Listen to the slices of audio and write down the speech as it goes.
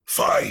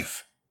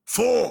5,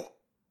 4,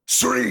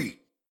 3,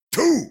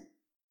 2,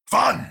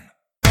 1.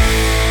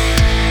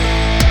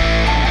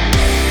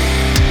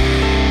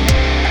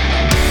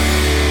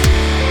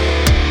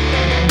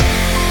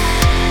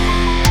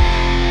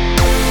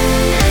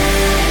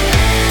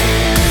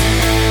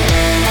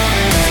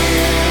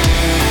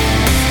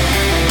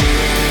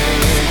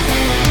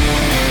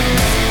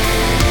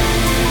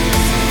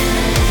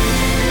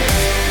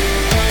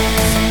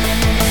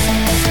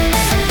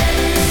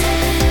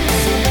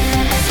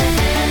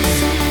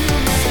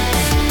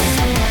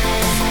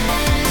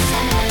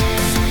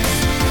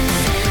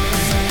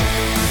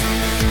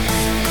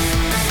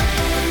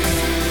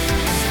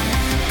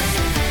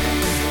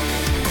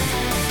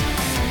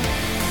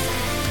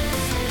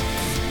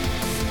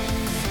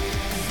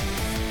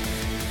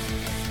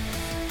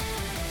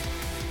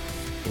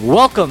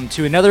 Welcome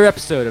to another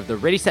episode of the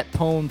Ready Set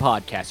Pwn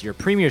podcast, your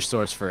premier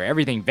source for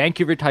everything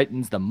Vancouver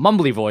Titans, the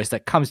mumbly voice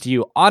that comes to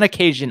you on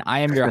occasion. I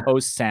am your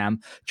host,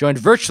 Sam, joined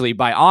virtually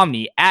by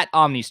Omni at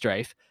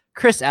OmniStrife,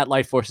 Chris at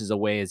Life Forces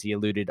Away, as he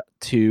alluded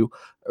to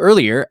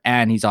earlier,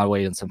 and he's on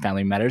away on some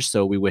family matters,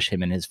 so we wish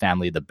him and his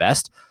family the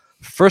best.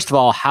 First of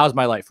all, how's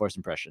my Light Force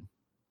impression?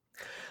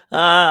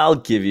 I'll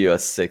give you a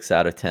 6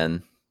 out of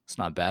 10. It's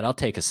not bad. I'll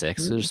take a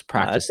 6. There's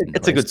practice.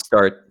 It's a good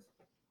start.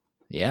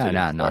 Yeah,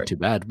 not too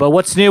bad. But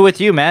what's new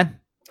with you, man?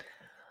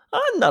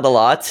 Not a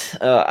lot.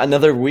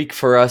 Another week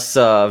for us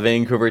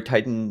Vancouver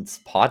Titans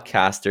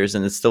podcasters,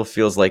 and it still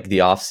feels like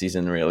the off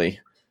season. Really,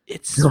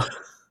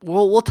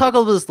 we'll talk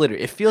about this later.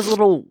 It feels a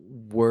little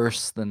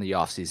worse than the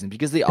off season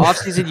because the off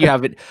season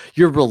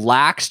you're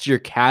relaxed, you're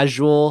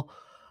casual.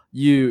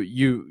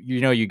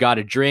 You got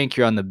a drink,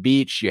 you're on the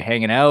beach, you're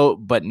hanging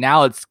out, but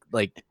now it's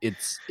like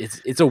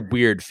it's a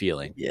weird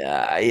feeling.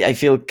 Yeah, I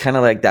feel kind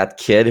of like that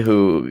kid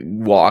who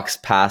walks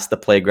past the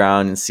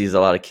playground and sees a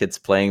lot of kids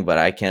playing, but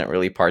I can't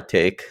really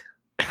partake.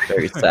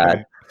 Very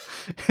sad.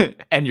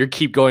 And you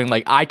keep going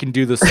like, I can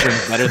do the swing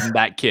better than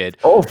that kid.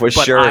 Oh, for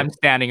sure. I'm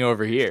standing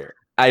over here.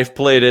 I've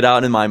played it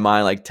out in my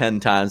mind like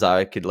 10 times.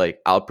 I could like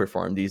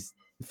outperform these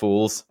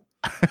fools.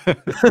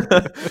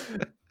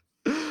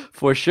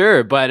 For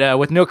sure. But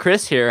with no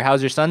Chris here,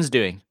 how's your sons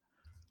doing?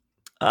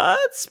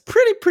 It's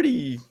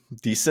pretty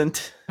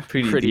decent.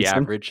 Pretty decent.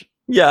 Average.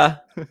 Yeah.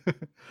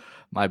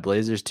 My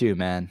Blazers too,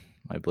 man.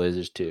 My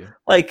Blazers too.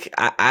 Like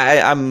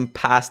I'm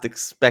past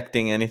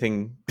expecting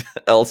anything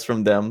else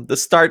from them. The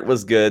start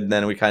was good,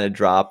 then we kind of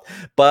dropped.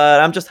 But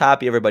I'm just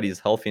happy everybody's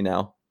healthy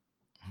now.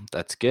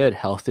 That's good.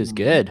 Health is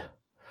good.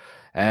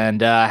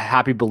 And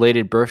happy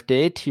belated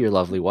birthday to your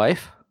lovely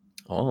wife.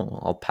 Oh,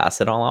 I'll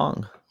pass it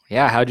along.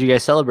 Yeah, how'd you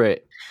guys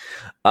celebrate?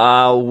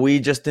 We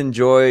just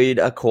enjoyed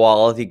a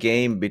quality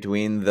game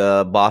between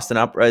the Boston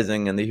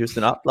Uprising and the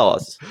Houston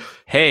Outlaws.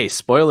 Hey,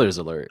 spoilers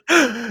alert.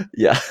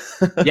 Yeah.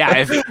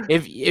 Yeah,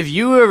 if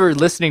you are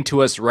listening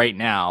to us right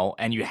now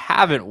and you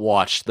haven't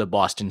watched the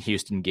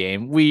Boston-Houston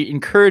game, we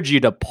encourage you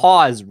to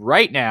pause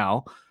right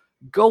now,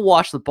 go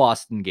watch the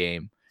Boston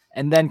game,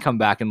 and then come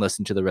back and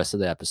listen to the rest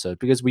of the episode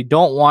because we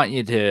don't want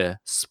you to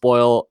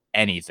spoil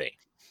anything.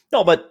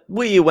 No, but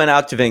we went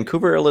out to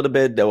Vancouver a little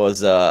bit. That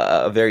was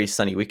a very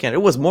sunny weekend.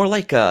 It was more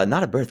like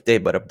not a birthday,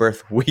 but a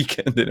birth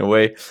weekend in a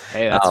way.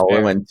 Hey, that's we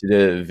fair. went to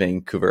the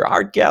Vancouver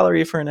Art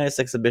Gallery for a nice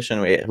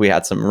exhibition. We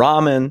had some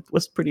ramen. It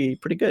was pretty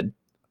good.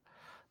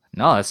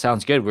 No, that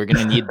sounds good. We're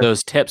going to need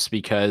those tips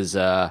because,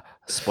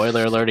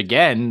 spoiler alert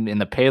again, in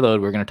the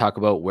payload, we're going to talk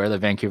about where the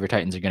Vancouver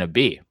Titans are going to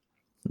be.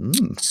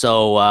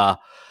 So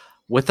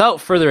without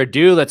further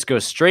ado, let's go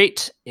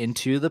straight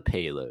into the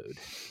payload.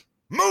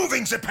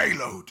 Moving the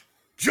payload.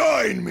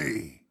 Join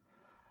me.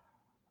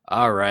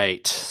 All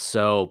right.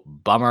 So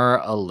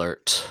bummer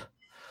alert.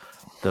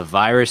 The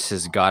virus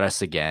has got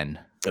us again.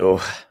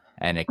 Oh,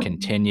 and it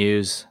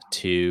continues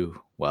to,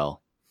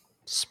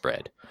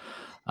 spread.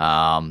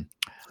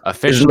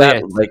 Officially, isn't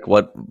that like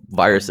what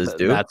viruses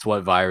do? That's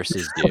what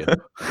viruses do.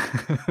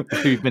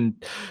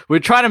 We're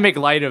trying to make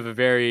light of a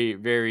very,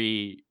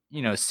 very,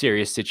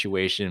 serious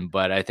situation,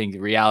 but I think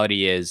the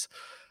reality is,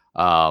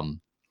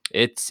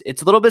 it's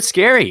a little bit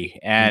scary,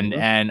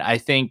 and I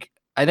think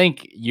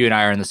you and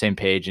I are on the same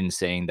page in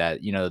saying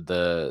that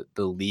the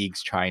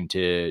league's trying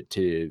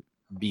to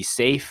be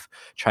safe,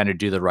 trying to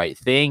do the right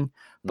thing.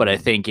 But I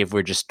think if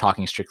we're just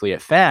talking strictly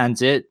at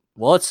fans, it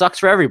sucks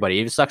for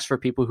everybody. It sucks for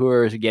people who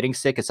are getting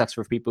sick. It sucks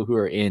for people who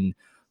are in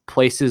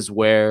places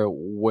where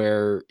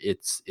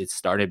it's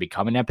started to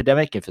become an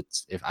epidemic. If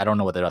I don't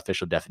know what the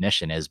official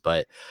definition is,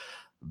 but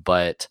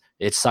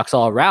it sucks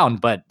all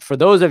around. But for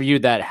those of you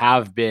that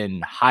have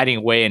been hiding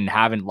away and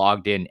haven't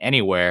logged in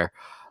anywhere,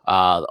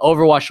 the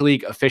Overwatch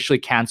League officially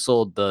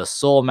canceled the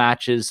Seoul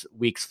matches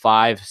weeks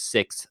 5,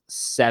 6,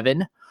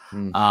 7.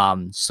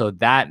 So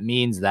that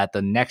means that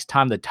the next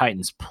time the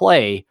Titans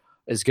play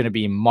is going to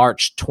be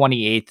March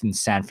 28th in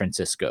San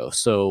Francisco.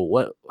 So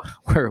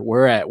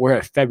we're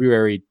at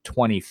February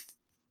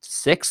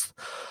 26th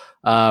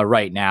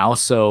right now.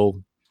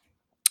 So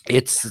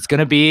it's going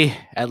to be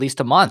at least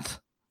a month.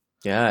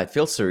 Yeah, it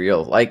feels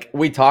surreal. Like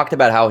we talked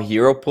about how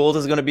Hero Pools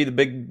is going to be the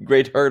big,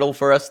 great hurdle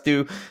for us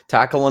to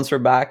tackle once we're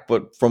back.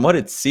 But from what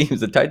it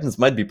seems, the Titans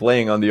might be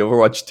playing on the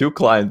Overwatch 2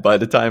 client by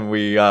the time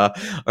we are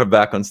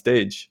back on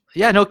stage.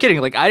 Yeah, no kidding.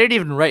 Like I didn't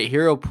even write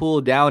Hero Pool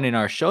down in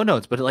our show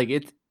notes, but like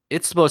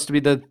it's supposed to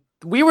be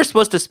we were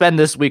supposed to spend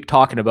this week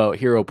talking about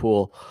Hero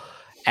Pool,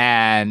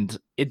 and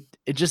it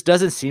just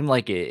doesn't seem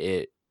like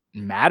it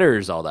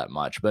matters all that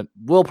much. But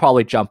we'll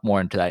probably jump more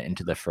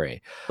into the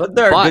fray. But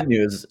there are good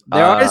news.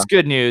 There is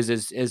good news,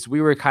 as we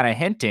were kind of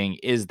hinting,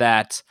 is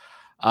that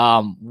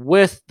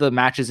with the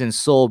matches in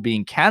Seoul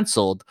being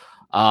canceled,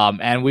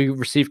 and we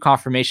received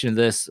confirmation of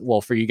this. Well,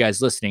 for you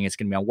guys listening, it's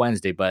going to be on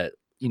Wednesday, but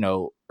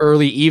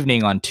early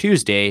evening on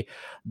Tuesday,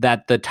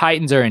 that the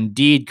Titans are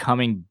indeed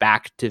coming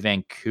back to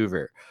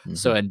Vancouver. Mm-hmm.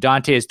 So, and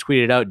Dante has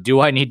tweeted out, "Do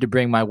I need to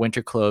bring my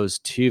winter clothes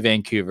to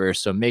Vancouver?"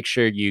 So make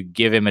sure you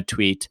give him a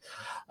tweet.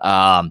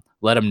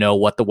 Let him know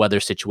what the weather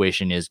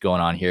situation is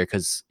going on here.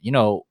 Because,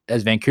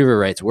 as Vancouver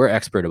writes, we're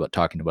expert about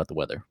talking about the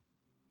weather.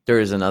 There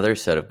is another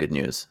set of good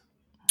news.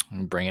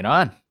 Bring it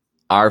on.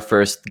 Our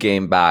first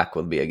game back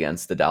will be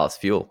against the Dallas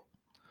Fuel.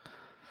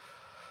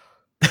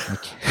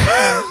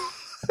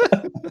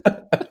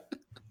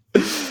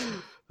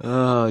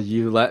 Oh,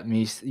 you've left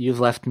me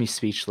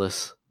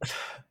speechless.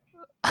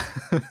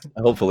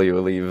 Hopefully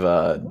you'll leave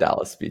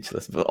Dallas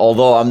speechless. But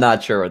although I'm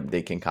not sure what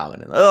they can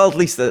comment on. Well, at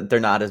least they're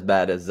not as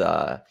bad as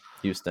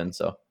Houston.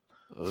 So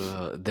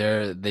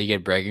they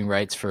get bragging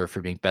rights for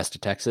being best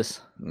of Texas.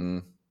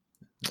 It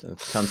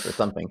counts for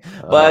something.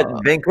 But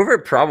Vancouver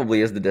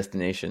probably is the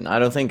destination. I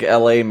don't think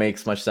LA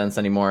makes much sense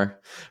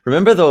anymore.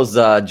 Remember those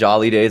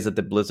jolly days at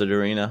the Blizzard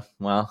Arena?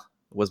 Well,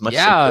 it was much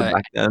simpler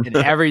back then. And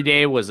every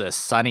day was a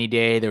sunny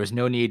day. There was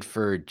no need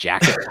for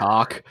jacket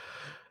talk,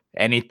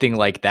 anything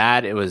like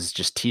that. It was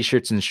just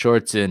t-shirts and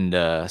shorts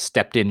and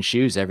stepped-in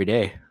shoes every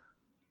day.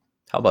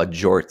 How about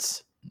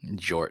jorts?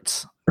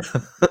 Jorts.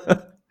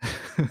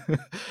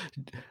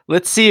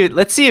 Let's see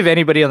if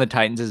anybody on the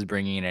Titans is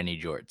bringing in any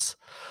jorts.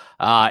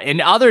 In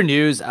other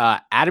news,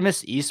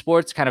 Adamus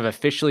Esports kind of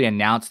officially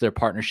announced their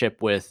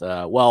partnership with,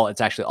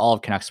 it's actually all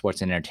of Canuck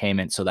Sports and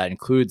Entertainment. So that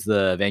includes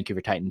the Vancouver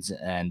Titans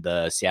and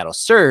the Seattle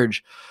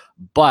Surge.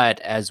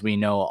 But as we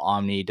know,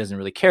 Omni doesn't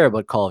really care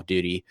about Call of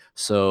Duty.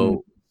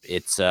 So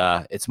it's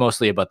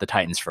mostly about the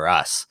Titans for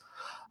us.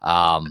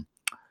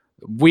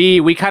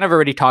 We kind of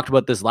already talked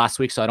about this last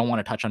week, so I don't want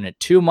to touch on it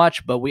too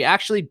much, but we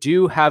actually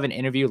do have an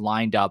interview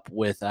lined up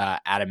with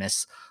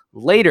Adamus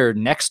later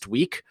next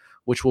week,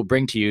 which we'll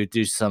bring to you,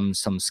 do some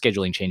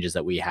scheduling changes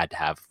that we had to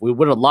have. We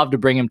would have loved to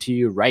bring him to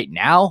you right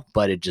now,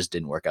 but it just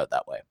didn't work out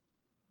that way.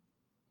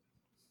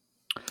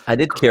 I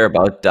did care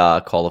about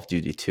Call of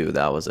Duty 2.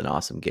 That was an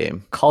awesome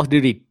game. Call of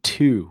Duty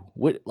 2.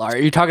 What are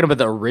you talking about,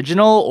 the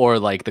original or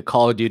like the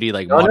Call of Duty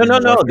like? No,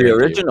 the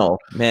original.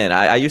 2? Man,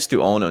 I used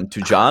to own one.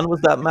 Tujan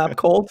was that map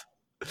called?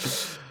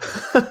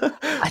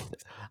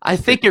 I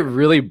think it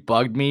really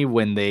bugged me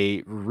when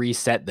they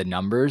reset the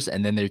numbers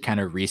and then they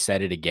kind of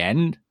reset it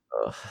again.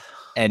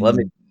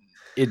 And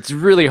it's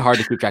really hard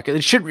to keep track of.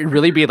 It should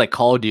really be like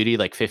Call of Duty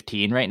like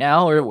 15 right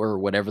now or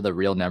whatever the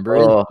real number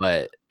is,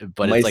 but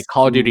it's like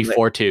Call of Duty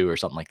 4-2 or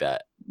something like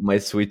that. My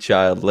sweet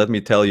child, let me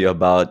tell you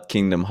about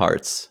Kingdom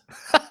Hearts.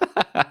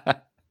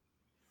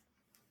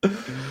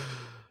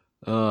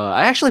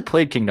 I actually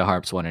played Kingdom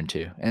Hearts 1 and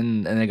 2,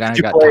 and then I got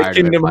tired of it.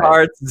 Kingdom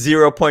Hearts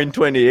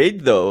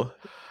 0.28 though,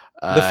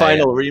 the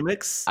final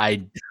remix.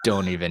 I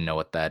don't even know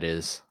what that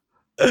is.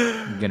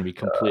 I'm gonna be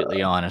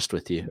completely honest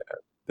with you.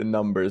 The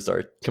numbers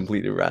are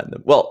completely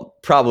random. Well,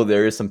 probably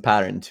there is some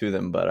pattern to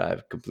them, but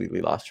I've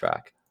completely lost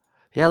track.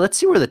 Yeah, let's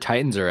see where the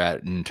Titans are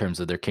at in terms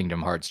of their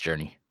Kingdom Hearts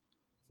journey.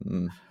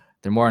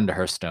 They're more into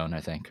Hearthstone,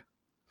 I think.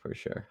 For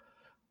sure.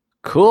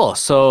 Cool.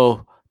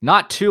 So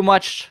not too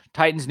much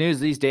Titans news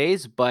these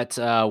days, but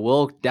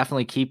we'll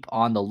definitely keep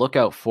on the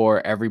lookout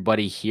for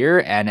everybody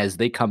here. And as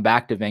they come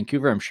back to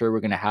Vancouver, I'm sure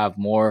we're going to have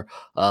more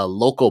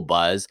local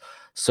buzz.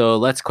 So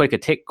let's take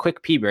a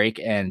quick pee break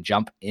and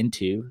jump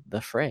into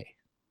the fray.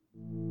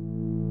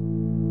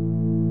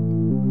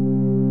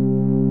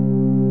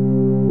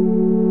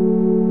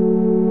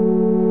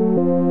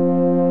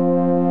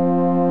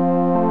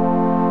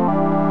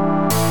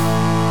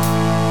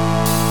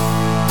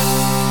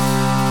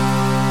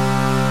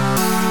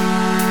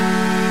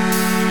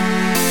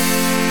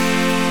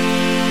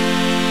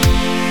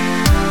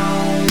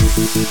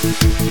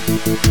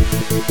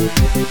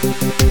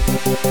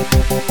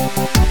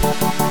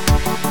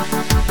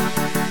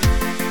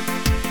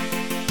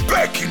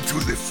 Back into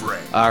the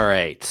fray. All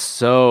right,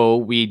 so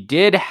we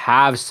did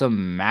have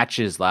some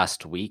matches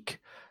last week.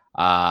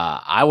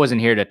 I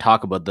wasn't here to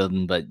talk about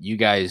them, but you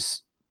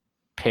guys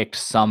picked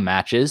some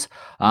matches.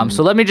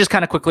 So let me just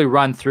kind of quickly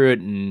run through it.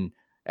 And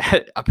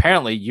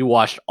apparently you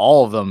watched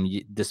all of them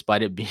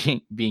despite it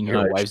being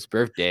your wife's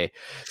birthday.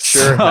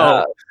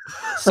 Sure.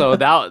 So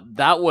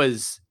that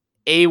was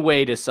a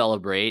way to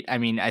celebrate. I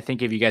mean, I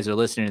think if you guys are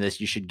listening to this,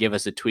 you should give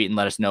us a tweet and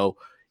let us know,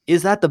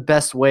 is that the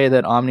best way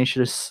that Omni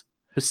should have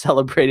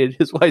celebrated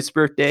his wife's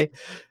birthday?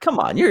 Come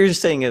on, you're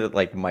just saying it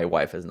like my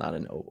wife is not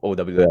an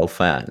OWL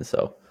fan,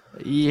 so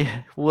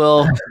Yeah,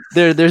 well,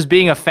 there's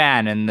being a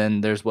fan, and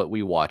then there's what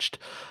we watched.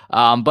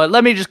 But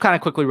let me just kind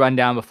of quickly run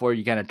down before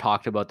you kind of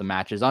talked about the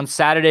matches. On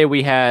Saturday,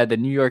 we had the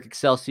New York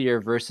Excelsior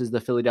versus the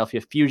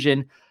Philadelphia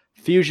Fusion.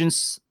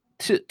 Fusion's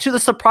to the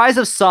surprise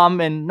of some,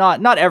 and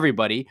not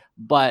everybody,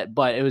 but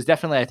it was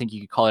definitely, I think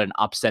you could call it an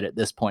upset at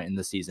this point in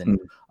the season.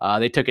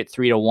 They took it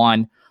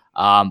 3-1.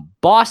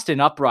 Boston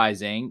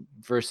Uprising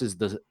versus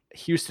the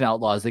Houston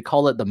Outlaws. They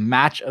call it the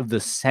match of the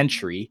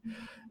century.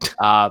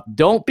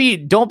 Don't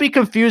be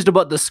confused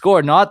about the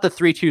score, not the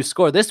 3-2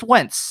 score. This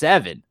went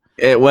 7.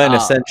 It went a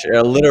century,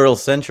 a literal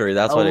century.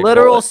 That's what a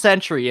literal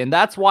century, and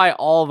that's why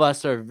all of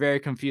us are very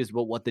confused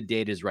about what the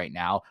date is right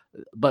now.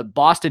 But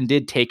Boston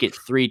did take it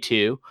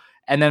 3-2,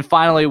 and then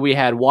finally we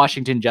had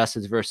Washington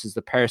Justice versus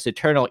the Paris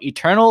Eternal.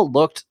 Eternal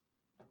looked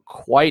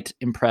quite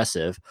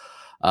impressive,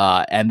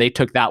 and they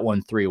took that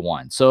one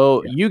 3-1.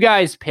 So you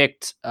guys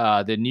picked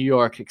the New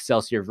York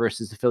Excelsior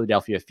versus the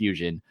Philadelphia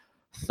Fusion.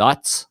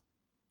 Thoughts?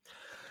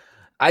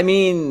 I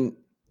mean,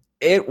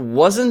 it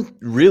wasn't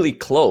really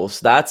close.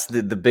 That's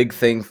the big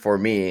thing for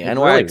me. It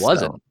really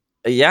wasn't.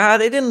 Yeah,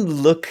 they didn't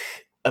look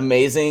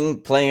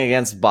amazing playing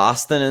against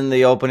Boston in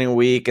the opening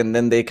week, and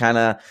then they kind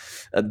of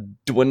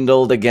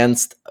dwindled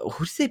against.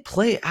 Who did they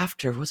play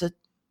after? Was it?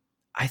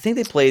 I think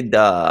they played.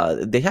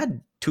 They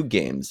had 2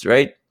 games,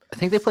 right? I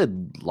think they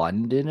played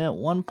London at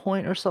one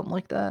point or something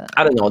like that.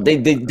 I don't know.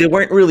 They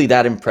weren't really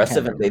that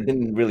impressive, and they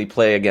didn't really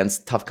play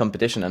against tough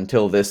competition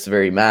until this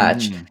very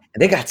match. And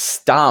they got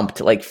stomped.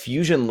 Like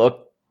Fusion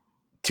looked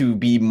to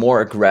be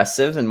more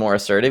aggressive and more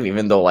assertive,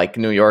 even though like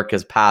New York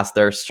has passed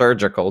their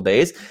surgical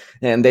days,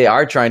 and they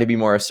are trying to be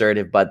more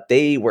assertive. But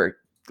they were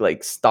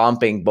like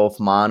stomping both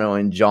Mono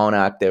and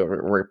Jonak. They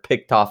were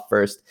picked off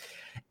first.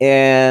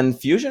 And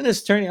Fusion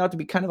is turning out to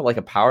be kind of like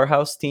a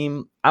powerhouse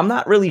team. I'm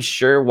not really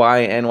sure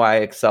why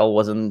NYXL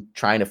wasn't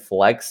trying to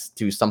flex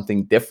to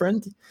something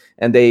different.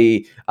 And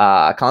they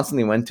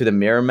constantly went to the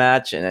mirror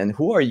match. And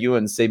Who Are You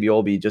and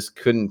Sabiolbi just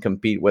couldn't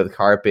compete with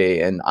Carpe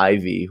and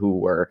Ivy, who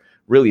were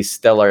really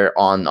stellar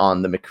on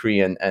the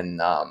McCree and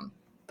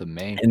the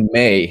May. In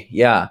May,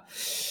 yeah.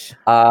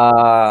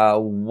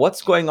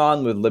 What's going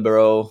on with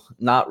Libero?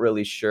 Not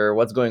really sure.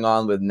 What's going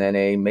on with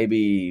Nene?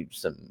 Maybe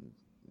some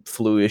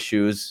flu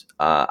issues.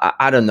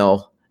 I don't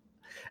know.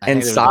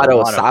 And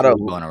Sato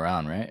going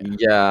around, right?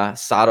 Yeah,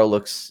 Sato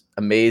looks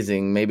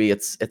amazing. Maybe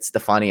it's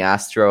Stefani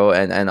Astro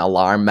and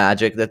Alarm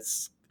Magic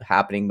that's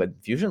happening, but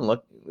Fusion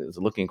is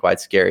looking quite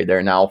scary.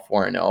 They're now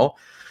 4-0.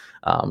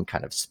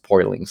 Kind of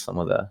spoiling some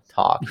of the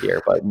talk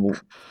here, but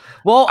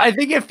well, I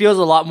think it feels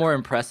a lot more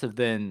impressive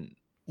than.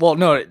 Well,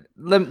 no,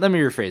 let me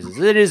rephrase this.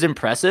 It is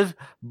impressive,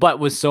 but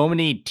with so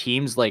many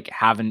teams like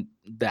haven't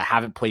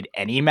played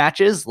any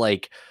matches,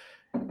 like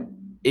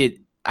it.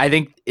 I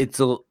think it's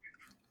a.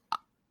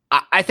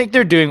 I think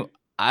they're doing.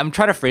 I'm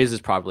trying to phrase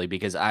this properly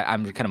because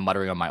I'm kind of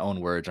muttering on my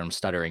own words. I'm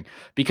stuttering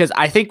because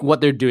I think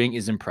what they're doing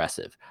is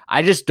impressive.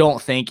 I just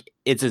don't think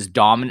it's as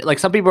dominant. Like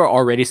some people are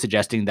already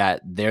suggesting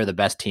that they're the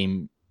best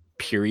team,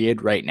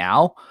 period, right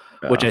now,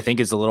 which I think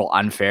is a little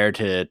unfair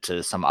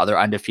to some other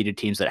undefeated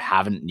teams that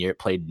haven't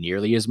played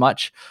nearly as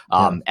much.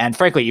 And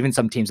frankly, even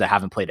some teams that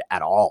haven't played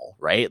at all,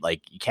 right?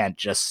 Like you can't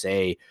just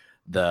say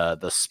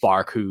the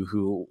Spark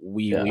who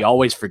we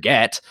always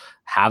forget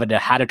had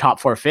a top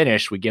 4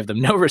 finish. We give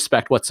them no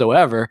respect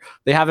whatsoever.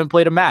 They haven't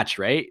played a match,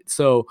 right?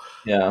 So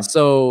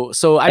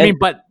I mean,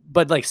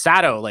 but like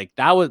Sato, like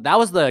that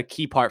was the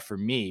key part for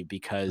me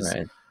because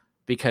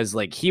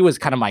like he was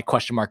kind of my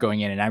question mark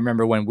going in. And I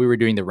remember when we were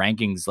doing the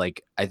rankings,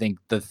 like I think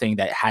the thing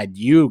that had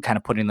you kind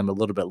of putting them a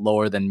little bit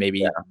lower than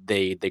maybe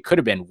they could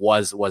have been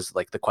was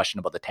like the question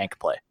about the tank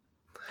play.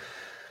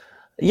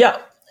 Yeah.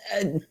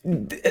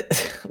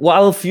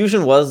 While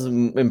Fusion was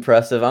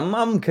impressive,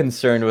 I'm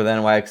concerned with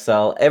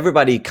NYXL.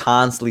 Everybody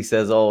constantly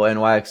says, "Oh,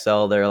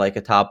 NYXL, they're like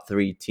a top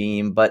 3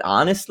 team," but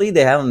honestly,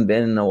 they haven't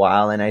been in a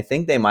while, and I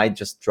think they might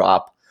just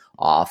drop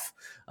off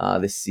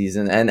this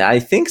season. And I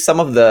think some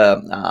of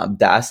the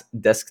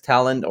desk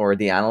talent or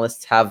the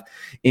analysts have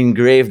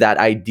engraved that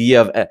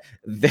idea of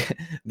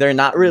they're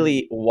not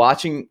really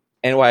watching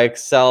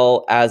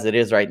NYXL as it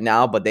is right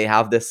now, but they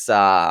have this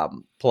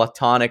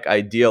platonic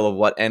ideal of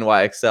what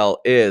NYXL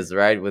is,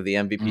 right? With the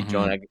MVP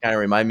Jonah, it kind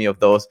of remind me of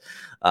those.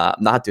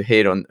 Not to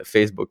hate on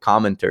Facebook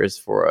commenters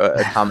for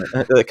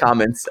the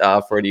comments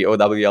for the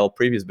OWL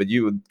previews, but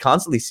you would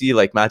constantly see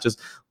like matches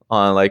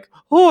on like,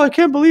 oh, I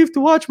can't believe to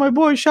watch my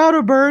boy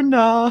Shadowburn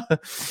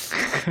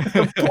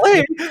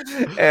play,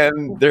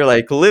 and they're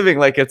like living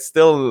like it's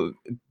still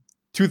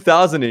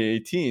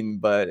 2018,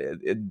 but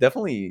it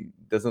definitely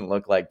doesn't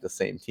look like the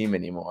same team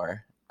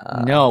anymore.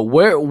 No,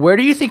 where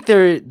do you think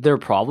their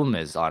problem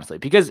is, honestly?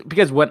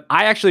 Because when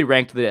I actually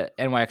ranked the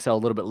NYXL a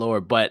little bit lower,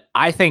 but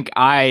I think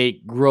I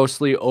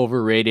grossly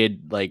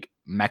overrated like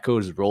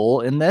Meko's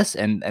role in this,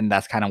 and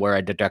that's kind of where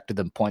I deducted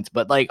them points.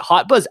 But like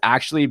Hotbuzz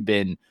actually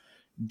been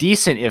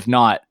decent, if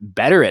not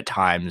better at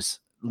times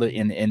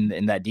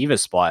in that diva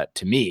spot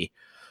to me.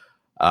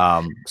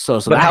 So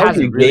that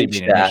hasn't really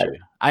been an issue.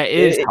 It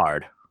is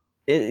hard.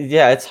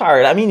 Yeah, it's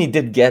hard. I mean, he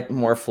did get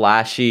more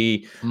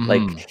flashy, Mhm.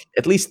 like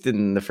at least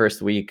in the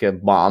first week,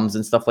 bombs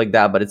and stuff like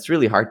that. But it's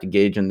really hard to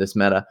gauge in this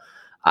meta.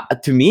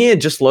 To me,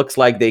 it just looks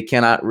like they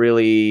cannot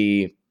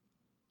really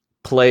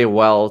play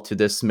well to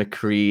this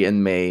McCree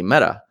and May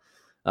meta.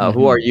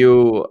 Who Are Mhm.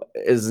 You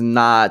is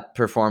not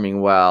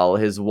performing well.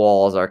 His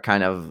walls are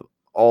kind of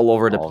all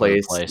over the All over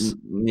the place. place.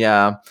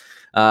 Yeah.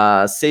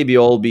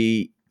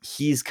 Sabiolby,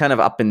 he's kind of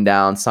up and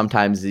down.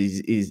 Sometimes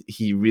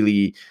he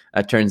really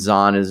turns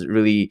on, is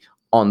really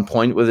on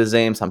point with his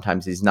aim.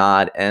 Sometimes he's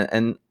not.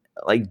 And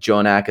like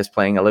Jonak is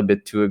playing a little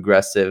bit too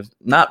aggressive.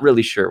 Not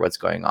really sure what's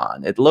going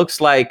on. It looks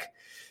like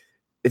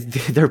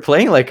they're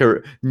playing like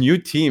a new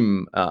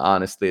team.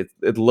 Honestly,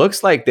 it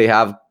looks like they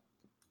have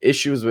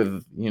issues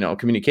with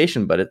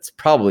communication, but it's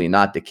probably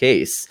not the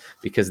case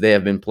because they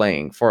have been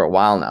playing for a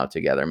while now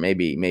together.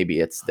 Maybe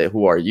it's the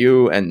Who Are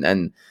You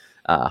and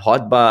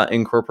Hotba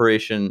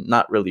incorporation.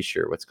 Not really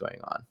sure what's going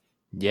on.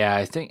 Yeah,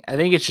 I think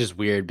it's just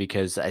weird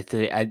because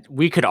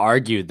we could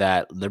argue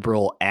that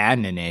Liberal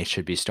and Nene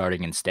should be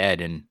starting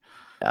instead, and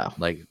Yeah.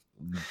 like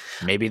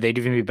maybe they'd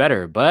even be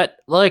better. But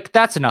like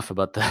that's enough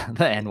about the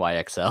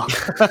NYXL.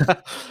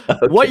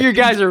 What Okay. you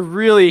guys are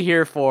really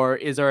here for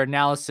is our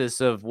analysis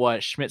of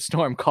what Schmidt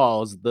Storm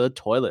calls the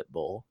toilet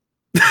bowl.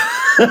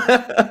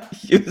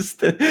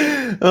 Houston.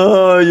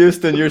 Oh,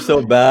 Houston, you're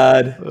so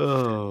bad.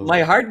 Oh.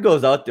 My heart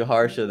goes out to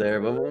Harsha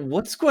there, but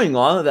what's going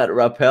on with that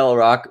Rappel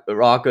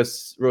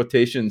Raucus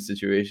rotation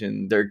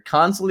situation? They're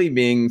constantly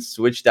being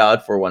switched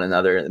out for one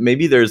another.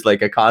 Maybe there's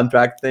like a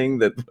contract thing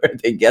that where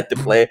they get to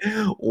play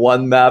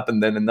one map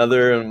and then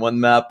another and one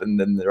map and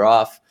then they're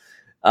off.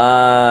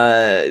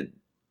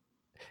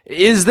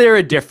 Is there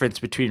a difference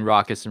between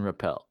Raucus and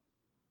Rappel?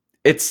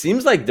 It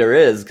seems like there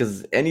is,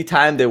 because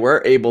anytime they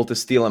were able to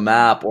steal a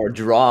map or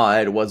draw,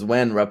 it was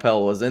when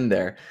Rappel was in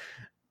there.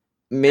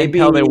 Maybe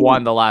Until they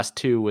won the last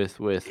two with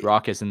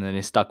Raucus, and then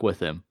they stuck with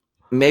him.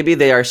 maybe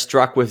they are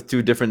struck with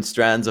two different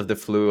strands of the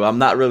flu. I'm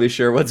not really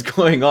sure what's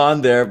going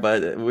on there,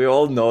 but we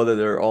all know that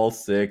they're all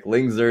sick.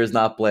 Lingzer is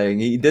not playing.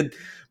 He did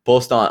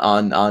post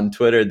on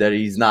Twitter that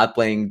he's not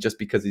playing just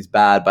because he's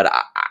bad, but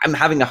I'm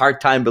having a hard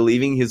time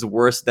believing he's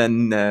worse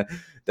than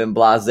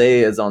Blase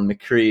is on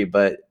McCree.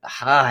 But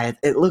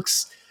it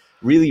looks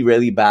really,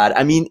 really bad.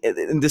 I mean,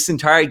 in this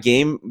entire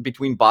game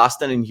between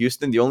Boston and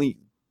Houston,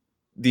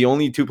 the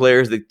only two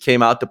players that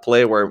came out to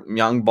play were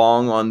Myung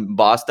Bong on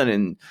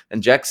Boston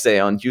and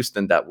Jekse on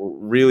Houston that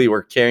really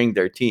were carrying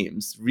their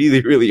teams really,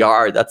 really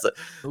hard. That's a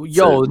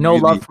no really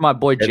love for my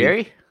boy heavy.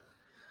 Jerry.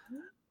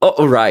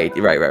 Oh, right.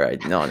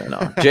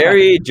 No.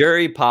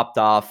 Jerry popped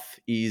off.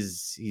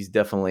 He's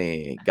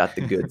definitely got the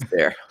goods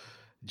there.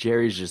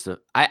 Jerry's just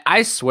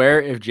I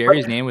swear if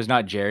Jerry's name was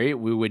not Jerry,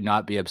 we would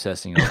not be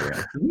obsessing over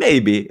him.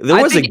 Maybe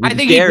there was I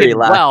think Gary he did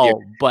last year.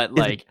 but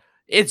like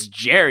it's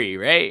Jerry,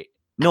 right?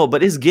 No,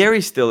 but is Gary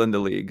still in the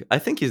league? I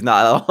think he's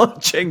not.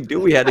 Chengdu,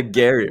 we had a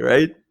Gary,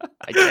 right?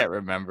 I can't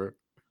remember.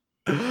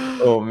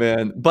 Oh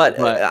man! But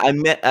I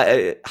meant,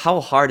 how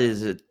hard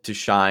is it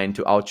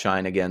to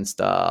outshine against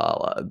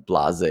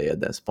Blase at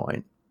this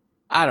point?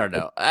 I don't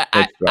know.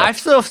 I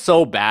feel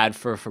so bad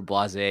for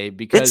Blase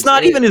because it's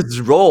not even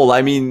his role.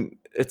 I mean,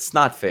 it's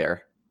not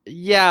fair.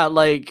 Yeah,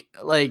 like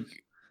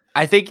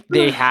I think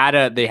they had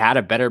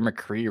a better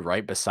McCree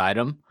right beside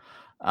him,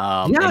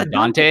 and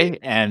Dante,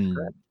 and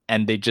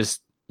they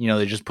just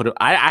they just put it.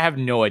 I have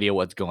no idea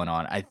what's going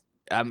on.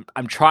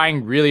 I'm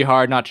trying really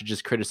hard not to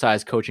just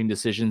criticize coaching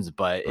decisions,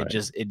 but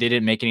it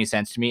didn't make any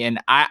sense to me.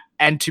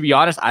 And to be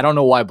honest, I don't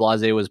know why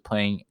Blase was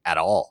playing at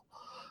all.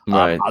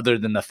 Other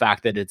than the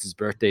fact that it's his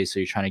birthday, so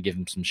you're trying to give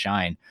him some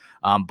shine.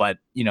 But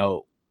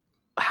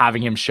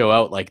having him show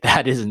out like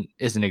that isn't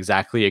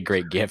exactly a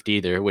great gift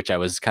either, which I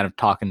was kind of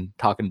talking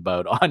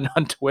about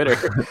on Twitter.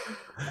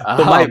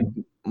 But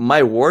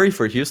my worry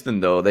for Houston,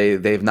 though,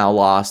 they've now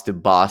lost to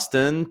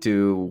Boston,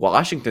 to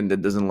Washington,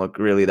 that doesn't look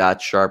really that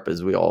sharp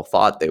as we all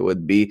thought they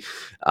would be.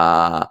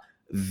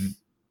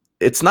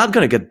 It's not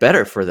going to get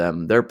better for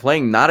them. They're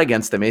playing not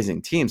against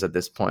amazing teams at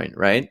this point,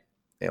 right?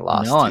 They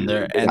lost. No, and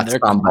their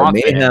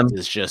confidence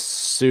is just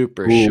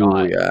super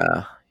shot.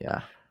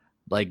 Yeah.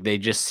 Like they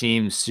just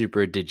seem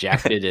super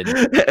dejected,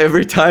 and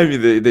every time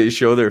they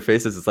show their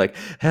faces, it's like,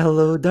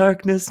 "Hello,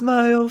 darkness,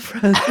 my old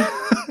friend."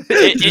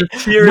 I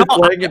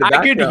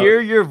could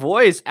hear your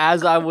voice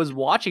as I was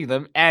watching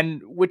them,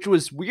 and which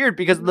was weird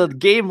because the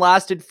game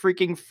lasted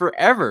freaking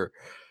forever.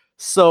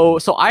 So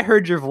I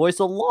heard your voice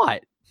a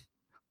lot.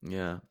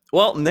 Yeah.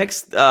 Well,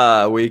 next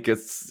week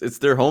it's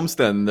their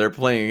homestand. They're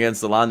playing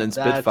against the London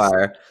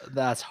Spitfire.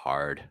 That's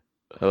hard.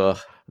 Ugh.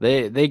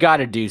 They got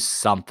to do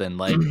something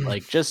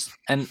like just,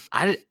 and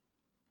I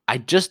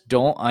just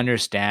don't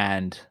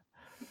understand.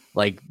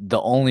 Like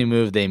the only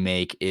move they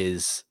make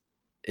is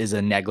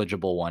a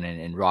negligible one,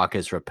 and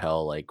Raucus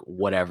Rappel, like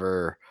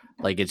whatever,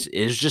 like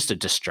it's just a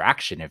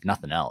distraction if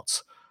nothing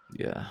else.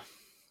 Yeah.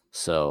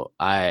 So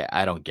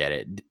I don't get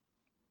it.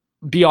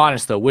 Be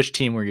honest though, which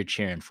team were you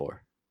cheering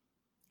for?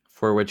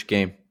 For which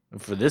game?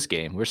 For this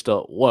game,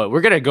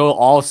 we're gonna go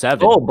all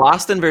 7. Oh,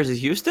 Boston versus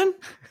Houston?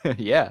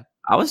 Yeah.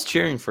 I was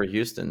cheering for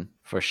Houston.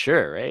 for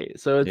sure, right?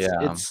 So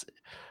Yeah.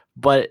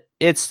 but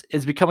it's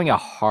becoming a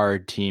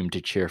hard team to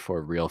cheer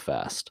for real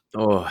fast.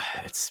 Oh,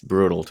 it's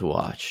brutal to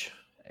watch.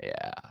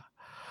 Yeah.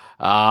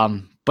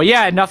 But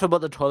yeah, enough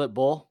about the toilet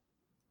bowl.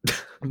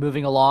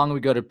 Moving along, we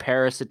go to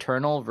Paris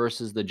Eternal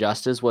versus the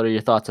Justice. What are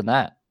your thoughts on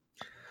that?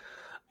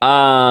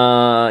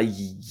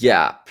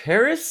 Yeah,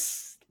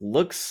 Paris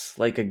looks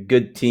like a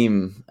good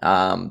team.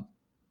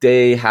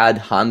 They had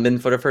Hanbin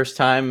for the first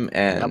time,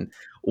 and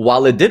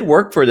while it did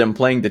work for them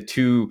playing the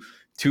two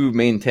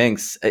main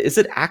tanks, is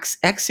it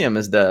Axiom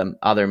is the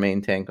other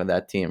main tank on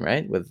that team,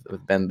 right? With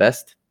Ben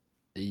Best.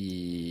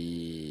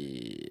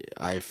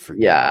 I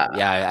forget. Yeah,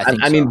 Yeah, I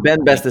think I mean so.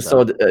 Ben Best is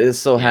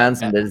so Yeah,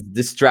 handsome that it's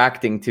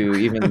distracting to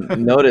even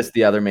notice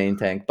the other main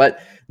tank. But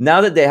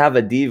now that they have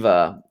a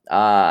diva,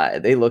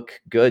 they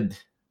look good.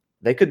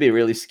 They could be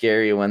really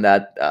scary when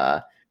that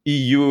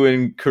EU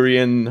and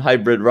Korean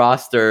hybrid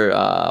roster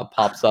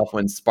pops off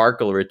when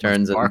Sparkle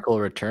returns. Sparkle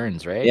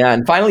returns, right? Yeah,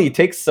 and finally he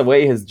takes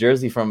away his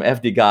jersey from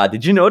FD God.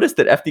 Did you notice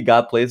that FD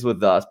God plays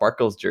with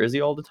Sparkle's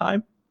jersey all the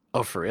time?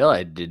 Oh, for real?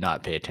 I did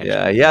not pay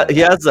attention. Yeah, he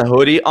has a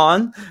hoodie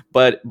on,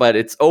 but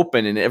it's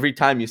open, and every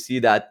time you see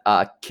that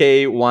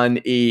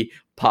K1E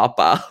pop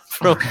out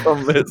from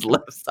his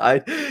left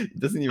side, he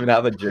doesn't even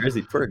have a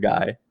jersey. Poor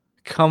guy.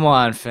 Come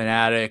on,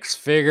 Fanatics,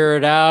 figure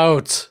it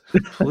out,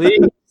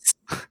 please.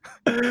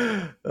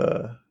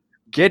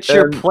 Get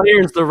your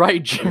players the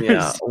right jersey.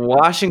 Yeah,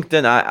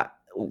 Washington.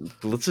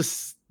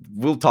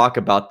 We'll talk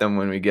about them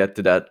when we get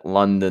to that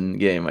London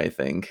game. I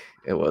think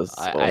it was.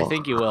 I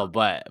think you will,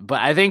 but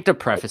I think to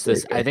preface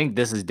this, I think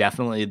this is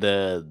definitely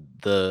the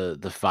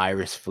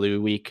virus flu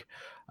week.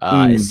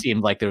 It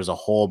seemed like there was a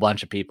whole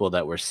bunch of people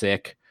that were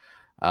sick,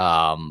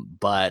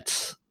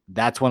 but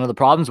that's one of the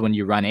problems when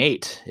you run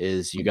 8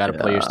 is you got to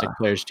play your stick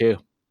players too.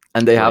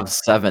 And they have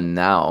 7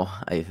 now,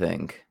 I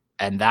think.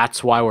 And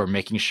that's why we're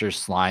making sure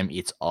Slime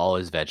eats all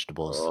his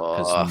vegetables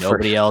because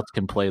nobody else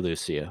can play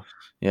Lucio.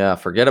 Yeah,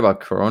 forget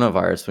about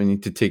coronavirus. We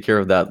need to take care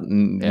of that.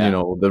 You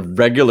know, the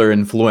regular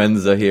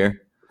influenza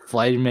here.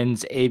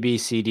 Vitamins A, B,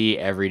 C, D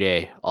every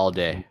day, all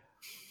day.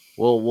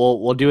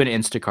 We'll do an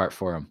Instacart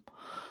for him.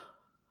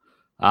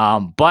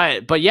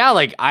 But yeah,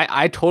 like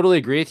I totally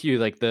agree with you.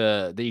 Like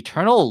the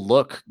Eternal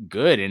look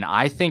good, and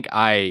I think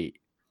I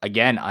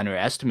again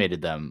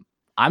underestimated them.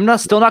 I'm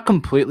still not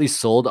completely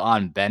sold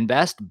on Ben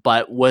Best,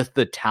 but with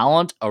the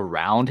talent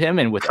around him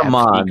and with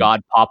FD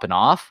God popping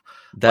off,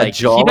 that like,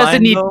 he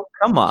doesn't need.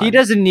 Come on, he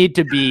doesn't need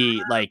to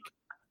be like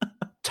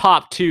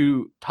top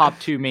two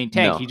main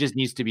tank. No. He just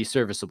needs to be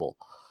serviceable.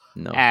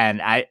 No.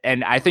 And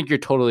I think you're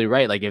totally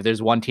right. Like if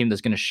there's one team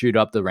that's going to shoot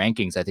up the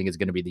rankings, I think it's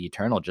going to be the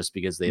Eternal, just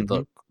because they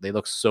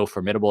look so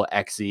formidable.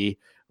 XE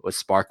with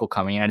Sparkle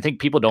coming in. I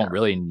think people don't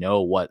really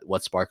know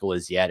what Sparkle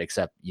is yet,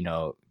 except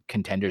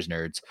contenders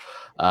nerds.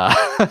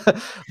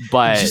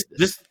 But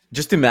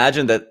just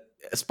imagine that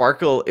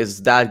Sparkle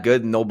is that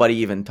good. Nobody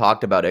even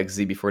talked about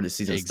XZ before the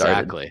season started.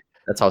 Exactly.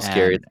 That's how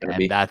scary it's going to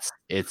be.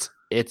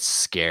 It's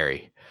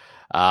scary.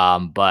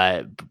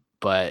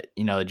 But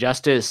the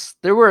Justice,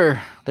 they were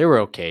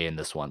okay in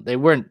this one. They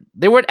weren't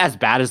as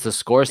bad as the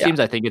score seems.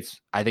 I think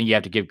you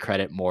have to give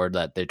credit more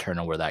that the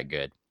Eternal were that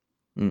good.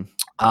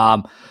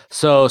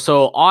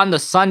 So on the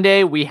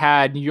Sunday we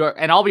had New York,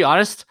 and I'll be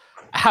honest,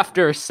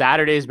 after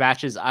Saturday's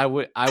matches, I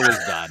was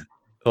done.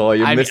 Oh,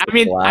 you missed.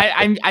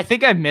 I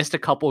think I missed a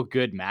couple of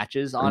good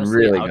matches, honestly,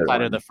 really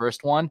outside of the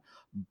first one.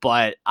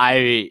 But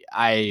I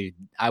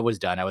was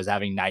done. I was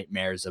having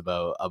nightmares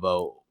about.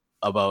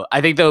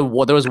 I think there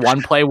was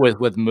one play with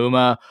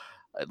Muma,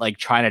 like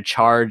trying to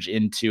charge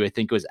into, I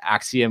think it was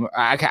Axiom.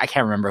 I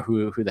can't remember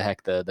who the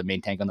heck the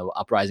main tank on the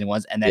Uprising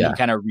was, and then he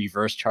kind of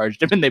reverse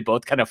charged him, and they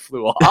both kind of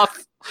flew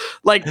off.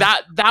 Like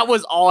that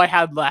was all I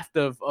had left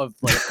of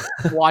like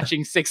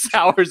watching 6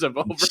 hours of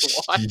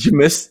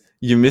Overwatch.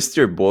 You missed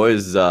your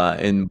boys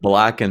in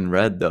black and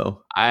red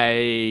though.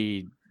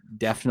 I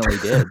definitely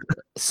did.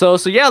 So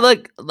yeah,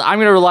 look, I'm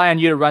gonna rely on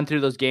you to run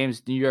through those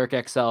games. New York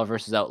XL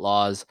versus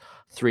Outlaws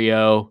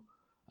 3-0.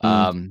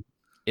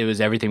 It was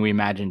everything we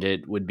imagined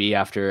it would be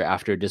after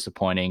a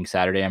disappointing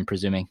Saturday, I'm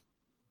presuming.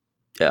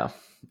 Yeah.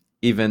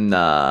 Even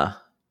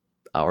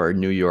our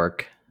New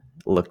York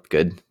looked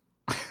good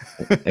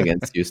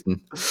against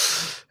Houston.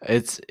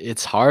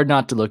 It's hard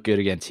not to look good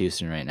against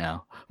Houston right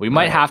now. We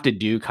might have to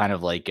do kind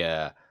of like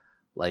a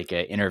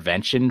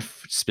intervention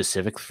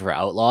specific for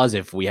Outlaws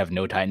if we have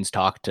no Titans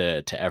talk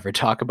to ever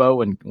talk about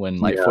when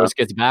Light Force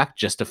gets back,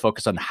 just to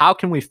focus on how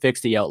can we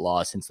fix the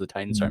Outlaws since the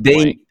Titans aren't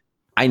playing.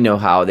 I know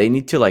how. They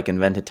need to like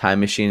invent a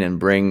time machine and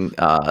bring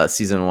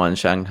season 1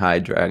 Shanghai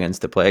Dragons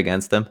to play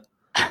against them.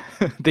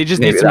 They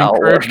just need some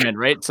encouragement,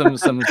 right? Some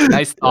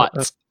nice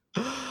thoughts.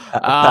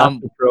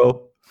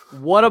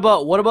 What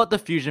about the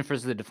Fusion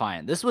versus the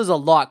Defiant? This was a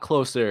lot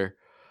closer.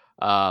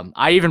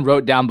 I even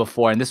wrote down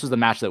before, and this was the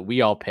match that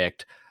we all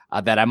picked,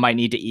 that I might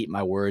need to eat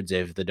my words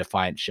if the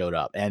Defiant showed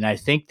up. And I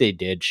think they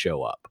did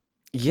show up.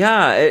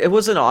 Yeah, it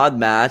was an odd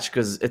match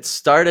because it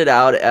started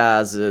out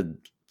as a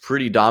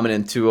pretty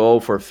dominant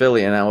 2-0 for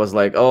Philly, and I was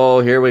like,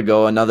 oh, here we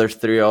go, another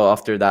 3-0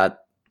 after that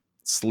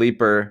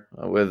sleeper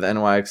with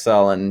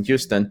NYXL and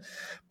Houston.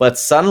 But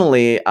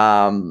suddenly,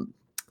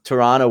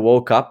 Toronto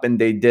woke up and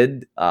they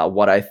did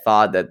what I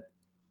thought that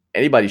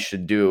anybody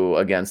should do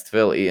against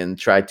Philly, and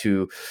try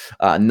to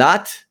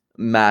not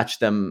match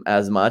them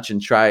as much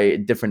and try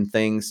different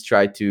things,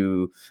 try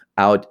to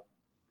out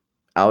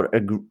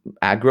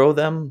aggro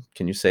them.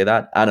 Can you say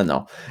that? I don't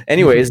know.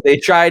 Anyways, they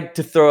tried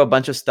to throw a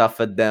bunch of stuff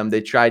at them.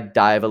 They tried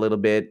dive a little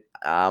bit.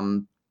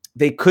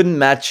 They couldn't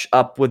match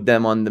up with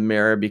them on the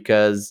mirror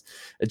because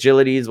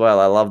Agilities, well,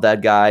 I love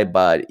that guy,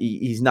 but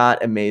he's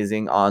not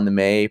amazing on the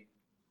May.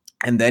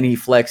 And then he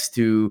flexed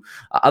to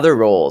other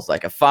roles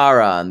like a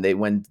Farah, and they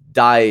went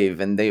dive,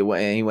 and he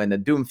went a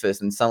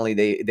Doomfist, and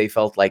suddenly they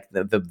felt like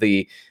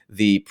the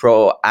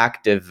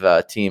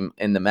proactive team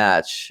in the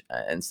match,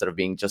 instead of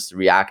being just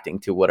reacting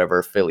to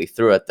whatever Philly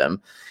threw at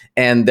them.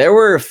 And there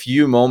were a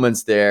few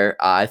moments there.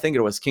 I think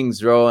it was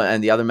Kings Row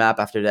and the other map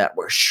after that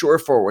where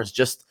Surefour was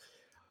just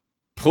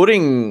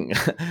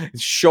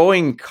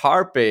showing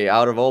Carpe,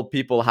 out of all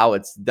people, how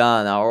it's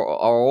done.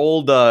 Our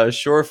old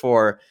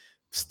Surefour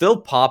still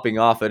popping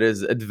off at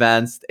his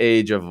advanced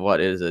age of, what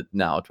is it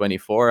now,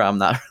 24? I'm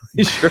not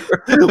really sure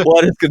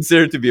what is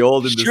considered to be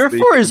old in this league.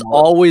 Surefour is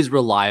always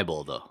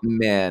reliable, though.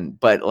 Man,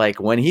 but like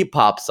when he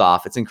pops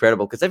off, it's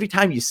incredible, because every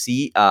time you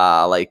see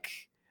like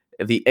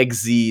the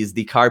XZs,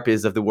 the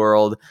Carpes of the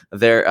world,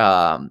 their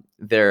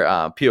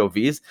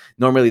POVs,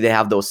 normally they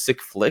have those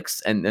sick flicks,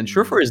 and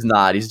Surefour is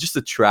not. He's just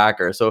a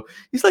tracker, so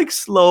he's like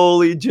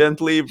slowly,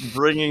 gently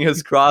bringing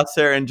his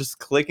crosshair and just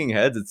clicking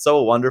heads. It's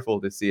so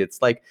wonderful to see.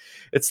 It's like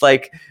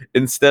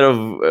instead of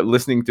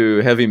listening to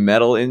heavy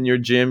metal in your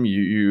gym,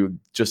 you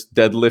just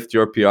deadlift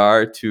your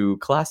PR to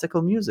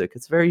classical music.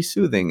 It's very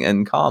soothing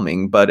and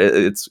calming, but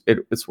it's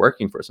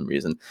working for some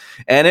reason,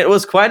 and it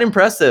was quite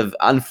impressive.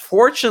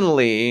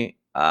 Unfortunately,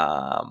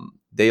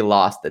 they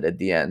lost it at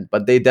the end,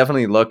 but they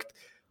definitely looked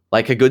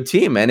like a good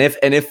team. And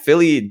if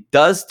Philly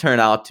does turn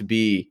out to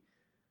be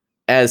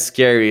as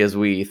scary as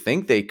we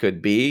think they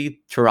could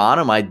be,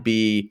 Toronto might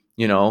be,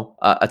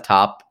 a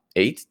top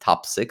 8,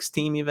 top 6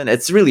 team even.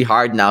 It's really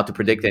hard now to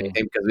predict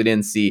anything, because we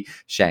didn't see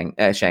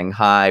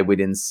Shanghai, we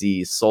didn't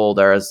see Seoul.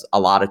 There's a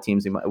lot of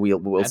teams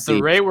we'll see. At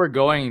the rate we're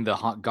going, the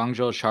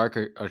Guangzhou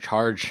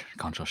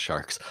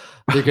Sharks,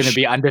 they're going to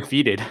be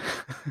undefeated.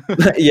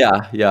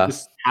 Yeah.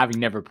 Just having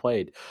never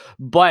played.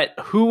 But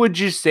who would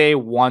you say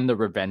won the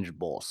Revenge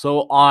Bowl?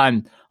 So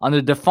on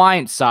the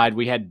Defiant side,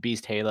 we had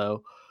Beast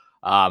Halo,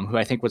 who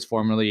I think was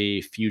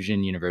formerly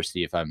Fusion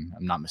University, if I'm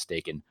not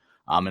mistaken.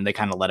 And they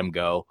kind of let him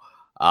go.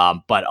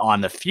 But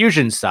on the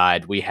Fusion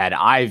side, we had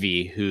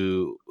Ivy,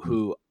 who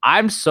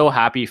I'm so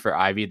happy for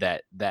Ivy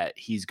that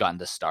he's gotten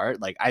to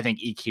start. Like, I think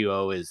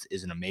EQO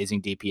is an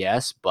amazing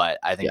DPS, but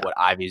I think what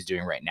Ivy is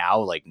doing right now,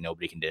 like,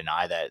 nobody can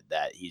deny that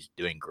he's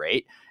doing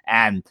great.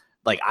 And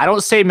like, I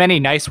don't say many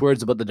nice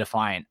words about the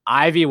Defiant.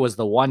 Ivy was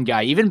the one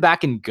guy, even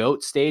back in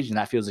GOAT stage, and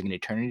that feels like an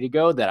eternity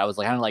ago, that I was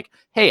like, kind of like,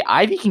 hey,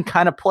 Ivy can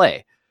kind of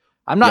play.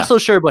 I'm not so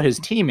sure about his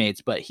teammates,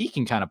 but he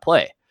can kind of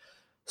play.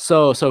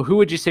 So who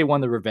would you say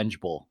won the Revenge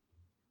Bowl?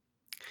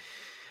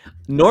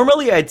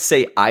 Normally, I'd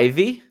say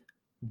Ivy,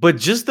 but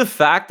just the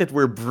fact that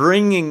we're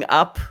bringing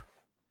up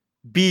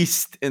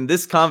Beast in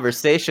this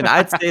conversation,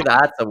 I'd say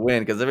that's a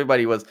win, because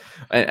everybody was,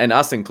 and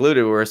us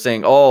included, were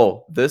saying,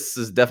 oh, this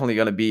is definitely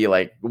going to be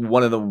like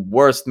one of the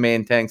worst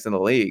main tanks in the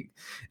league.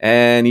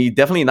 And he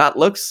definitely not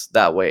looks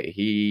that way.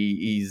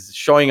 He's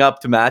showing up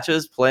to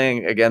matches,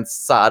 playing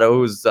against Sato,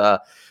 who's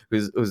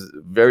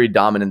very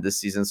dominant this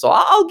season. So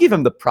I'll give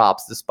him the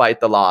props despite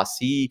the loss.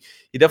 He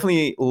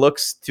definitely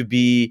looks to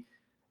be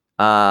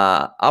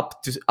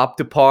up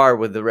to par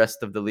with the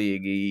rest of the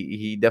league.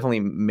 He definitely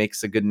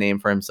makes a good name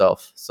for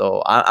himself.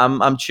 So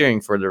I'm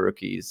cheering for the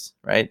rookies,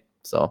 right?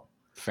 So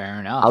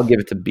fair enough. I'll give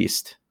it to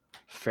Beast.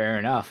 Fair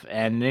enough.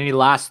 And any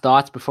last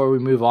thoughts before we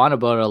move on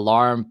about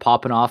Alarm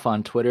popping off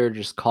on Twitter,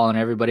 just calling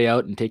everybody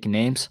out and taking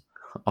names?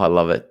 Oh, I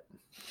love it.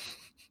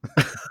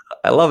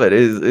 I love it.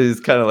 It's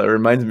kind of like, it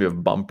reminds me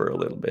of Bumper a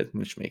little bit,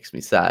 which makes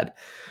me sad.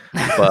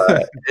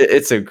 But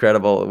it's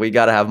incredible. We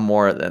got to have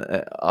more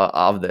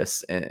of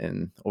this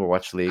in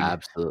Overwatch League.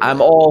 Absolutely. I'm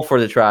all for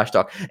the trash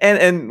talk.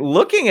 And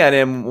looking at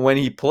him when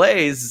he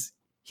plays,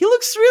 he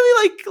looks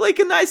really like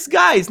a nice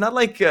guy. He's not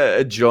like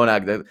a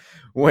Jonak that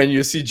when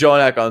you see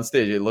Jonak on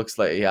stage, it looks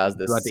like he has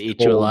this. About to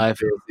eat you alive.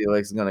 He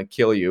looks gonna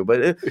kill you.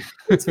 But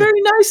it's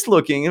very nice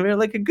looking and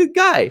like a good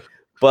guy.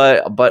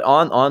 But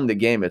on the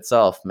game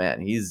itself,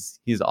 man, he's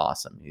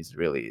awesome. He's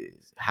really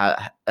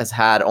has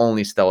had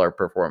only stellar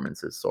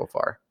performances so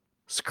far.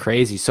 It's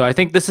crazy. So I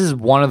think this is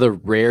one of the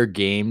rare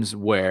games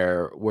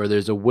where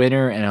there's a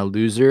winner and a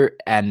loser,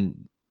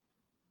 and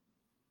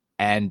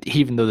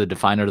even though the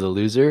Defiant are the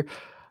loser,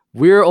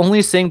 we're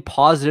only saying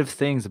positive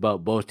things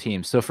about both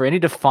teams. So for any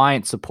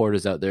Defiant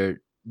supporters out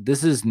there,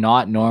 this is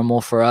not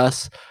normal for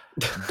us.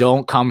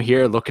 Don't come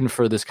here looking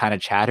for this kind of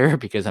chatter,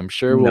 because I'm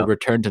sure we'll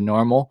return to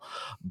normal.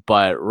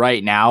 But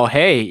right now,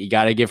 hey, you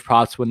got to give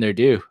props when they're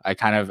due.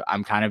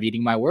 I'm kind of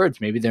eating my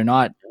words. Maybe they're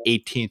not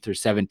 18th or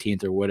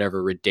 17th or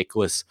whatever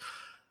ridiculous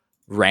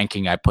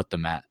ranking I put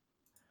them at.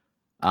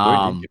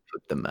 Where did you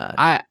put them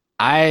at?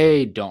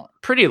 I don't.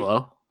 Pretty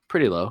low.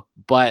 Pretty low.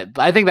 But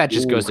I think that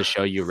just goes Ooh, to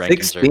show you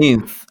rankings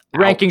 16th.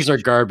 rankings are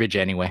garbage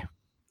anyway.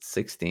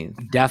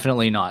 16th.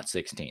 Definitely not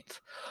 16th.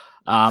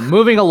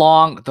 Moving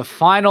along, the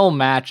final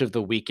match of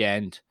the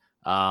weekend.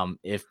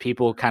 If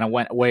people kind of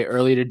went away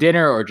early to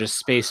dinner or just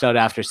spaced out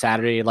after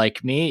Saturday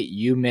like me,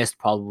 you missed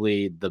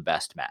probably the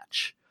best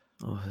match.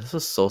 Oh, this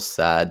was so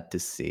sad to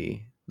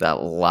see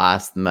that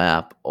last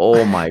map.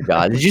 Oh my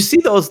god! Did you see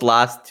those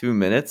last 2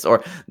 minutes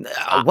or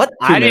what? 2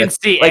 I didn't minutes?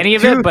 see Like any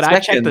of 2 it, but I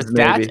checked the seconds,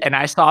 stats maybe. and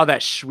I saw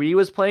that Shui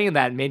was playing, and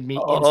that made me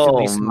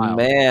instantly Oh smile.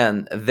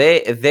 man,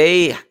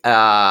 they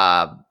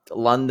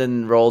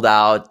London rolled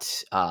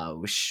out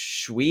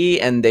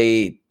Shui and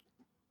they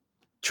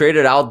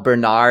traded out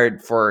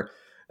Bernard for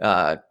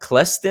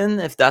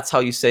Kleston, if that's how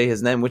you say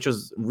his name, which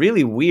was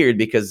really weird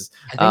because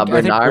I think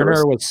Bernard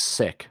Burner was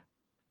sick.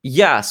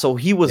 yeah, so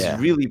he was Yeah.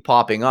 really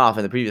popping off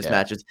in the previous Yeah.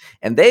 matches,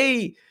 and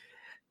they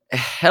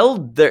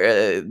held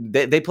their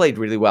they played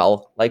really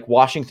well. Like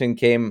Washington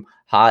came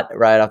hot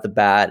right off the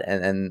bat,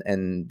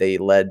 and they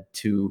led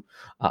to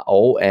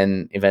 0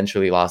 and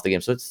eventually lost the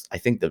game. So it's I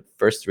think the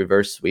first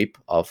reverse sweep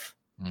of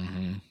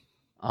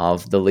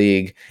the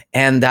league.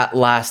 And that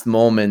last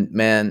moment,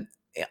 man,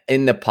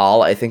 in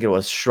Nepal, I think it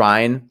was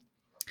Shrine.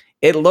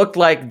 It looked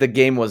like the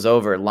game was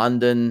over.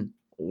 London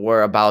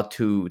were about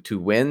to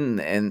win,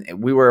 and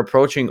we were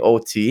approaching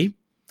OT.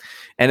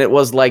 And it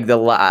was like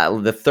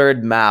the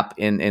third map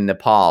in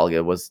Nepal.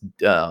 It was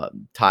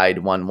tied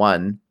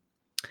 1-1.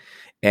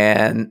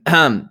 And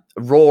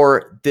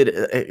Roar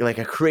did like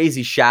a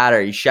crazy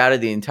shatter. He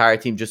shattered the entire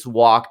team, just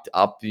walked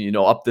up,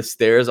 up the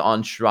stairs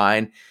on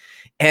Shrine.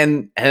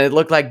 And it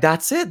looked like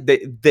that's it.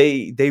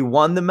 They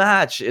won the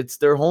match. It's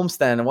their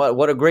homestand.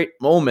 What a great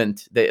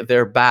moment.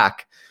 They're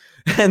back.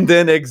 And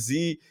then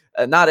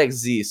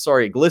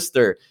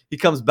Glister. He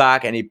comes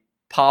back and he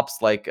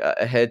pops like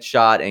a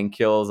headshot and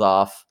kills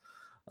off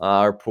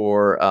our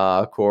poor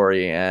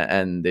Corey,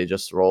 and they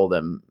just rolled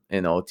him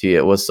in OT.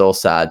 It was so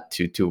sad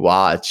to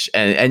watch.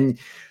 And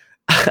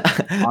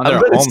On their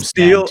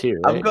homestand too,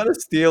 right? I'm gonna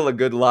steal a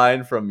good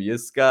line from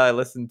Yiska. I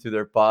listened to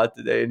their pod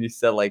today, and he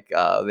said like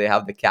they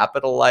have the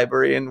Capitol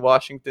Library in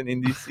Washington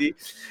in DC,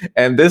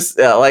 and this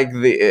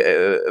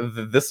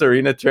this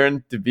arena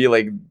turned to be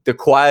like the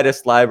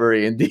quietest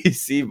library in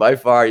DC by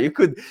far. You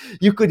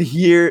could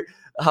hear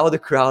how the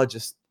crowd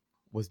just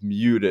was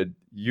muted.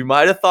 You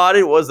might have thought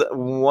it was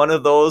one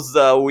of those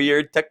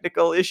weird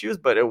technical issues,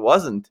 but it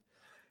wasn't.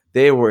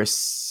 They were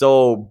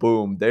so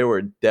boomed. They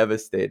were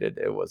devastated.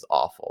 It was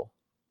awful.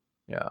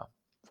 Yeah.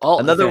 Well,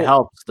 if it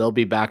helps, they'll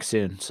be back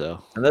soon.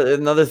 So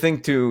another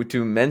thing to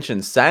mention,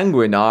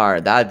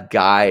 Sanguinar, that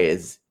guy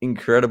is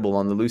incredible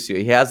on the Lucio.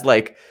 He has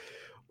like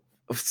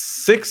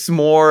 6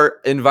 more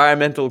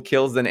environmental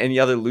kills than any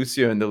other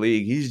Lucio in the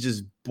league. He's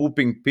just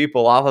booping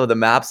people off of the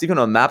maps, even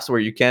on maps where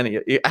you can't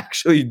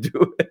actually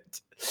do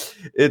it.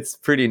 It's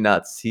pretty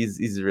nuts.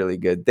 He's really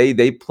good.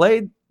 They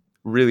played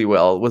really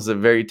well. It was a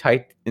very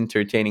tight,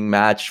 entertaining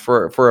match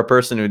for a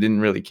person who didn't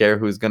really care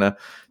who's gonna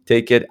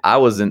take it. I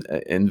wasn't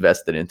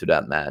invested into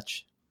that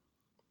match.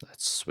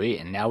 That's sweet.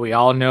 And now we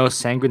all know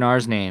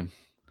Sanguinar's name.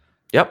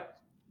 Yep.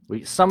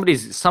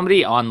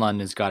 Somebody on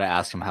London's got to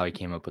ask him how he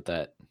came up with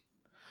that.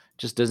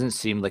 Just doesn't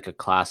seem like a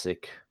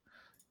classic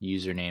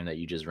username that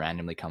you just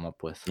randomly come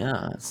up with.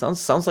 Yeah, it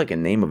sounds like a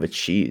name of a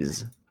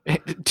cheese.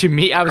 To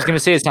me, I was gonna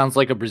say it sounds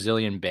like a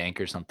Brazilian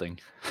bank or something.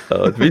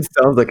 To me, it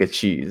sounds like a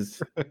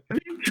cheese.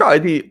 Try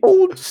the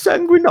old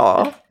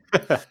Sanguinar,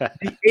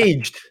 the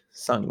aged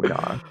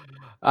Sanguinar.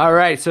 All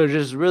right, so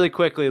just really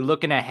quickly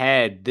looking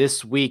ahead,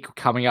 this week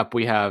coming up,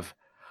 we have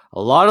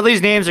a lot of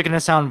these names are going to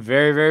sound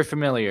very, very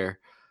familiar.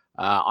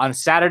 On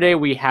Saturday,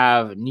 we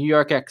have New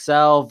York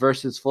XL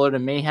versus Florida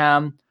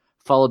Mayhem,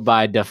 followed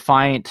by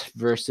Defiant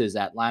versus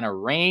Atlanta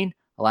Reign.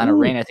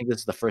 Reign, I think this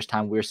is the first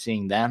time we're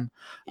seeing them.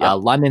 Yep.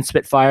 London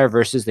Spitfire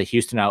versus the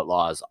Houston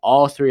Outlaws.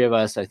 All 3 of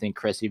us, I think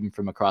Chris, even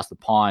from across the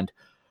pond,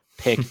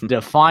 picked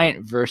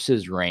Defiant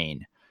versus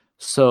Reign.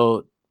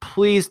 So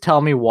please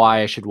tell me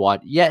why I should watch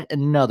yet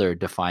another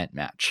Defiant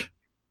match.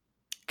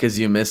 Because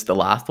you missed the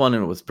last one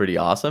and it was pretty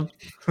awesome.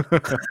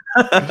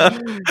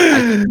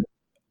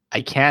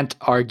 I can't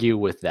argue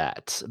with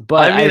that.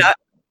 But I mean,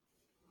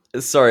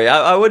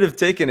 I would have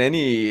taken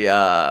any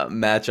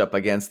matchup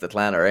against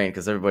Atlanta Reign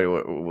because everybody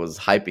was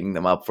hyping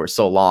them up for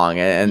so long.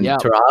 And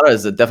Toronto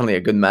is definitely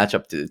a good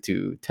matchup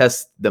to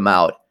test them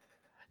out.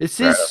 This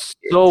is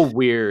so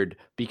weird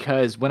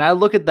because when I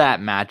look at that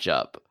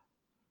matchup,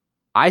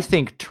 I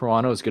think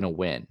Toronto's going to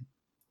win.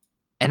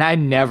 And I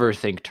never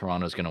think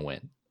Toronto's going to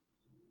win.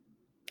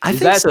 Is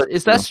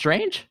that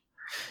strange?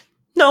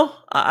 No,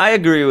 I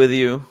agree with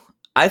you.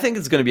 I think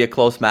it's going to be a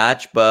close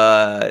match,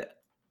 but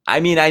I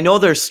mean, I know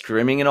they're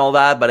screaming and all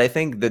that, but I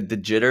think the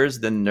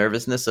jitters, the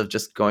nervousness of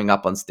just going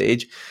up on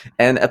stage,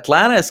 and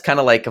Atlanta is kind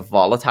of like a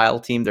volatile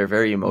team. They're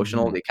very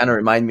emotional. Mm-hmm. They kind of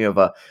remind me of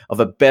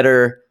a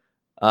better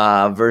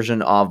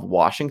version of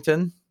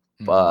Washington,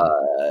 but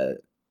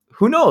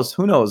who knows?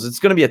 Who knows? It's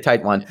going to be a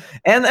tight one.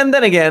 And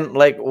then again,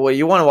 like, well,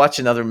 you want to watch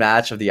another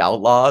match of the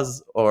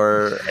Outlaws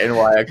or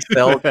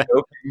NYXL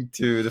choking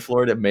to the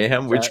Florida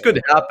Mayhem, which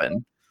could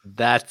happen.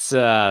 That's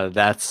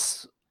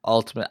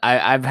ultimate.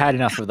 I've had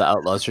enough of the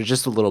Outlaws for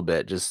just a little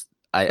bit. Just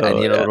I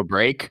need a little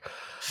break.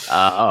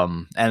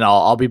 And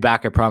I'll be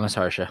back. I promise,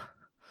 Harsha.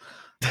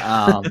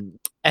 And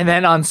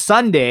then on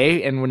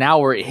Sunday, and now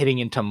we're hitting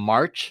into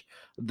March.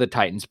 The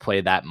Titans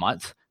play that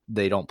month.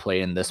 They don't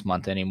play in this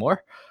month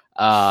anymore.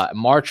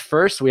 March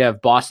 1st, we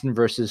have Boston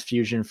versus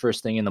Fusion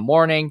first thing in the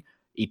morning.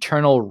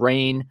 Eternal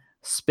Reign,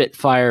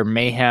 Spitfire,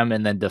 Mayhem,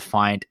 and then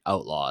Defiant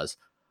Outlaws.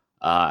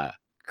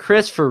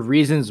 Chris, for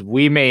reasons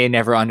we may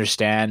never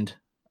understand,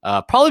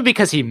 probably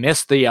because he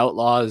missed the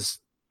Outlaws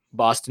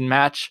Boston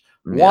match,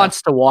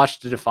 wants to watch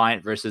the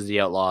Defiant versus the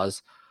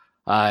Outlaws.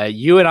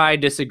 You and I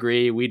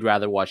disagree. We'd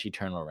rather watch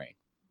Eternal Reign.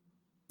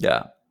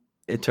 Yeah,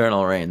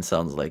 Eternal Reign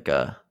sounds like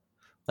a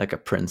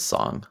Prince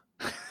song.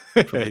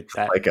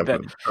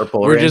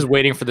 Purple We're Rain. just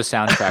waiting for the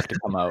soundtrack to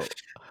come out.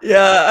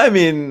 Yeah, I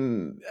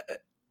mean,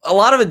 a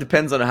lot of it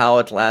depends on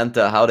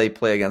how they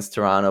play against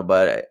Toronto,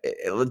 but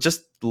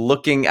just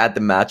looking at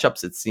the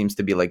matchups, it seems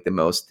to be like the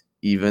most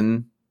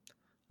even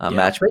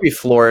match. Maybe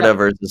Florida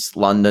versus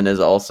London is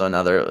also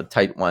another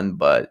tight one,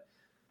 but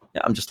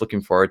yeah, I'm just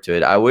looking forward to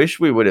it. I wish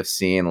we would have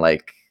seen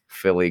like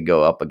Philly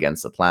go up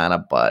against Atlanta,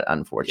 but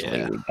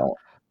unfortunately we don't.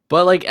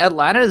 But like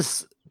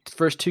Atlanta's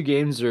first two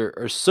games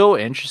are so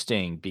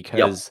interesting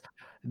because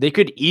they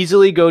could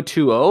easily go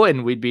 2-0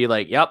 and we'd be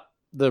like, yep,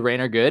 the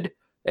Reign are good.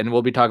 And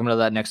we'll be talking about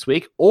that next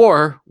week.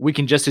 Or we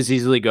can just as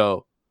easily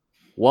go,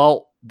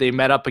 well, they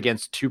met up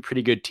against two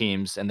pretty good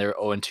teams and they're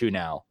 0-2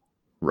 now.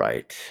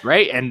 Right.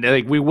 And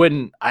like we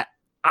wouldn't,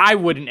 I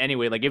wouldn't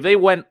anyway. Like if they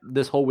went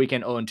this whole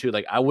weekend 0-2,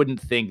 like I wouldn't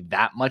think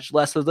that much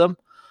less of them.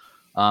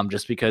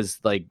 Just because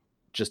like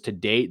just to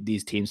date,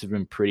 these teams have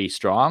been pretty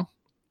strong.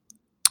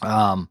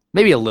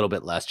 Maybe a little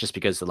bit less just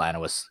because Atlanta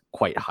was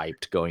quite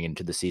hyped going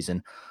into the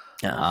season.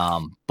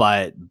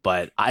 But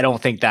I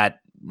don't think that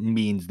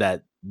means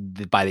that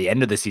by the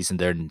end of the season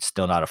they're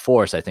still not a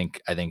force. I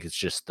think it's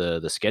just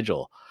the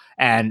schedule.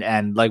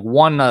 And like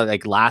one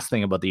like last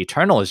thing about the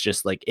Eternal is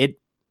just like it.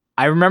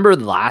 I remember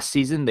last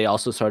season they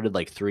also started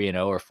like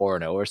 3-0 or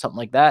 4-0 or something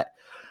like that.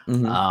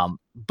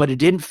 But it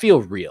didn't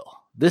feel real.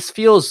 This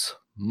feels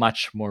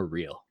much more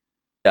real.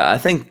 Yeah, I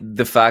think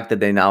the fact that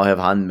they now have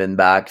Hanbin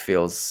back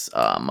feels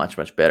much,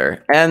 much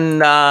better. And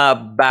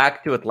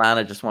back to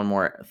Atlanta, just one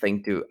more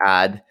thing to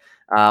add.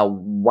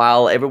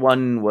 While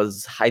everyone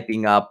was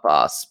hyping up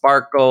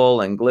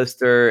Sparkle and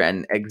Glister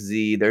and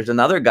XZ, there's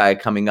another guy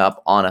coming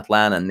up on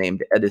Atlanta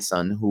named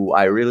Edison, who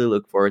I really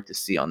look forward to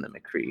see on the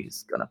McCree.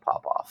 He's going to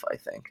pop off, I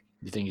think.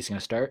 You think he's going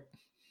to start?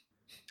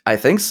 I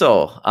think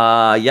so.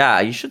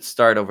 Yeah, you should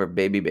start over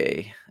Baby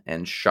Bay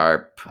and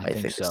Sharp. I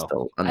think so.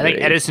 Still I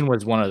think Edison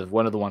was one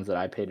of the ones that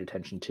I paid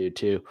attention to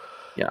too.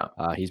 Yeah,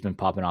 he's been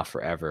popping off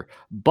forever.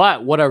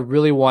 But what I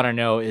really want to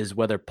know is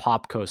whether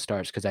Popko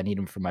starts because I need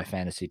him for my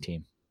fantasy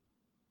team.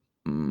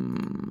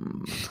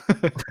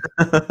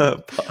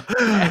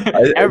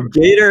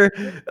 Gator,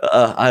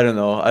 I don't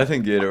know. I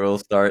think Gator will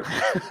start.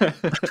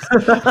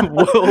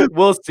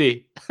 we'll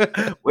see.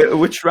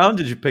 Which round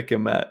did you pick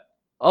him at?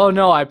 Oh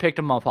no, I picked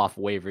him up off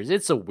waivers.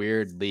 It's a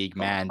weird league,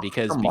 man,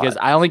 because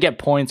I only get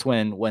points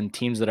when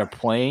teams that are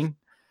playing,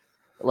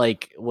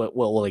 like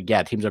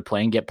teams are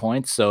playing get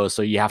points. So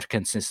you have to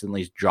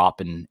consistently drop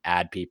and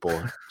add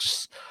people.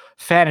 Just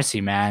fantasy,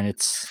 man.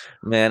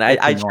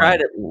 I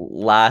tried it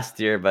last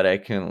year, but I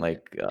couldn't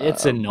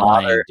it's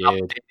annoying,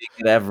 dude.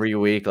 It every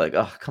week, like,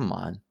 oh come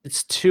on,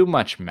 it's too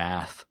much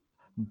math.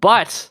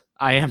 But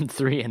I am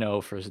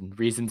 3-0 for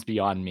reasons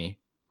beyond me.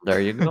 There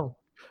you go.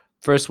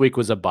 First week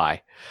was a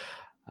bye.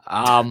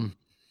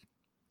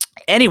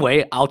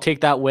 Anyway, I'll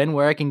take that win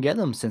where I can get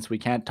them since we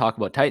can't talk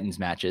about Titans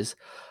matches.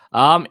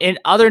 In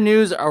other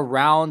news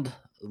around,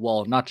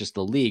 well, not just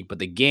the league, but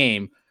the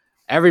game,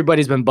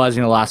 everybody's been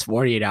buzzing the last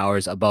 48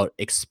 hours about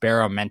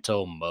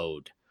experimental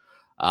mode.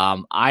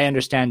 I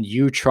understand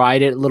you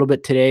tried it a little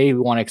bit today. We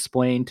want to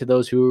explain to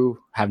those who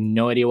have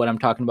no idea what I'm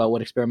talking about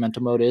what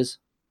experimental mode is.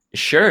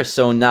 Sure.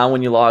 So now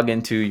when you log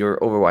into your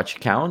Overwatch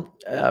account,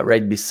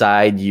 right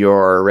beside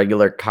your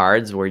regular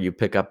cards where you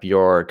pick up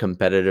your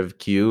competitive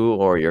queue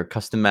or your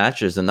custom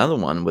match, there's another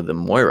one with the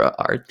Moira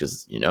art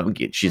because,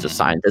 she's a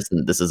scientist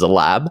and this is a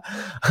lab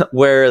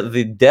where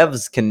the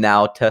devs can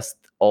now test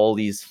all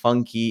these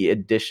funky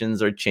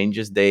additions or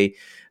changes they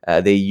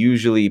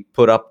usually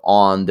put up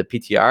on the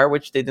PTR,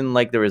 which they didn't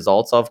like the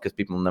results of because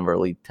people never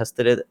really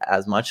tested it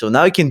as much. So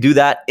now you can do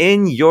that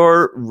in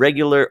your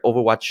regular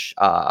Overwatch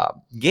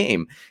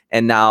game.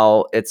 And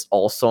now it's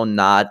also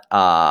not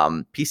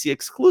PC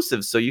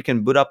exclusive. So you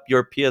can boot up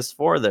your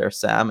PS4 there,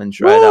 Sam, and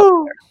try it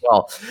out there as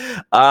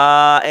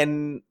well.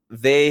 And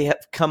they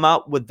have come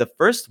out with the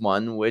first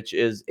one, which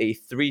is a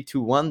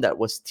 3-2-1 that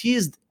was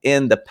teased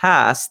in the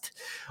past,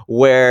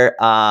 where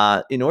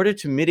in order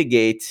to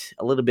mitigate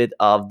a little bit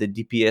of the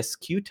DPS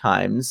queue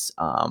times,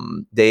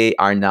 they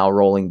are now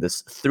rolling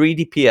this 3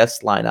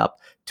 DPS lineup,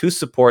 2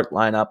 support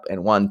lineup,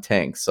 and 1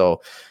 tank.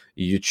 So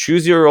You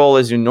choose your role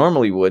as you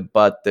normally would,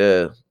 but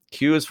the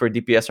queues for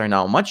DPS are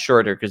now much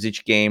shorter because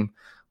each game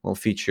will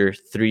feature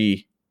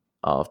 3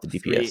 of the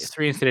DPS.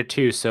 Three instead of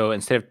 2. So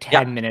instead of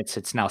 10 minutes,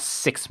 it's now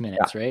 6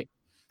 minutes, right?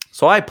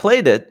 So I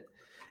played it,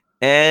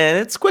 and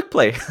it's quick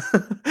play.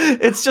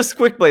 It's just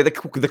quick play, the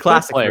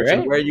classic play, version,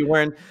 right? where you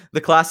learn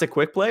the classic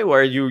quick play,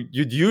 where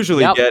you'd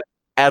usually get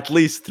at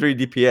least 3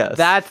 DPS.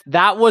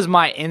 That was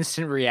my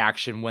instant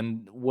reaction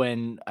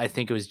when I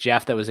think it was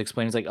Jeff that was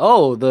explaining. It's like,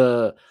 oh,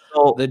 the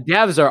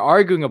devs are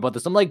arguing about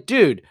this. I'm like,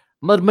 dude,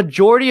 the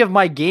majority of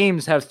my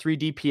games have 3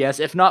 DPS,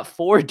 if not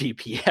 4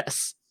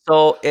 DPS.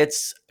 So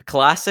it's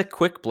classic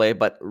quick play,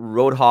 but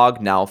Roadhog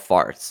now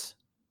farts.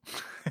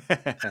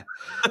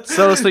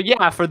 so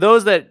yeah, for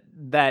those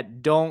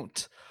that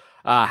don't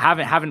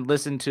haven't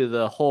listened to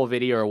the whole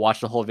video or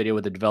watched the whole video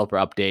with the developer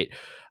update,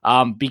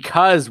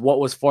 because what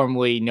was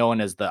formerly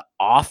known as the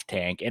off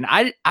tank, and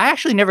I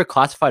actually never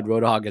classified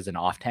Roadhog as an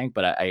off tank,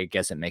 but I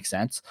guess it makes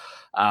sense.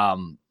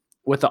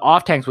 With the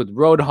off tanks with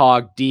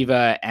Roadhog,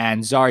 D.Va,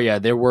 and Zarya,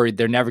 they're worried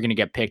they're never going to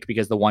get picked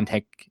because the one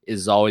tank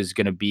is always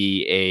going to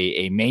be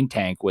a main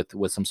tank with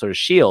some sort of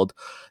shield.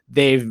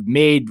 They've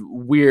made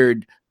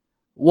weird,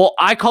 well,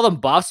 I call them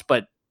buffs,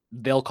 but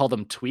they'll call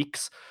them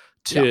tweaks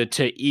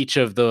to each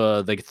of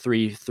the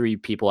three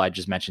people I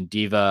just mentioned: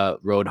 D.Va,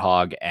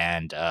 Roadhog,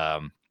 and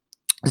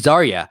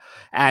Zarya.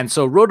 And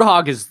so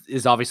Roadhog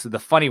is obviously the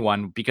funny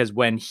one, because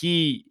when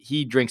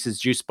he drinks his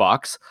juice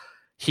box,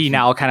 he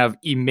now kind of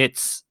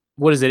emits,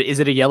 what is it? Is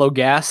it a yellow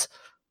gas?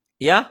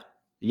 Yeah.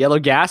 Yellow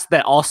gas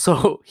that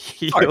also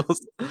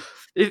heals.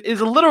 It is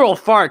a literal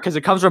fart because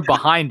it comes from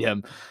behind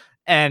him,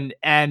 and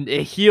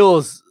it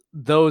heals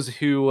those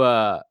who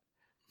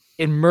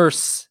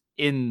immerse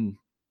in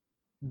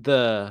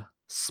the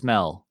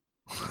smell.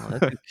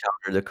 That could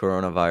counter the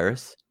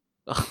coronavirus.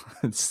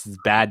 It's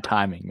bad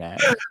timing, man.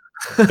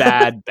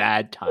 Bad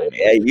timing.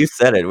 Yeah, you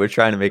said it. We're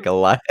trying to make a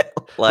light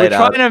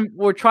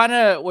We're trying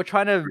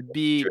to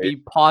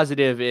be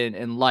positive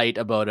and light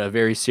about a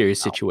very serious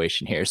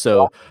situation here.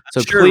 So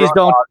sure,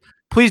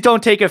 please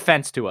don't take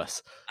offense to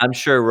us. I'm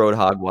sure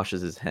Roadhog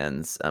washes his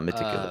hands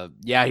meticulously.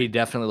 Yeah, he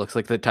definitely looks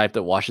like the type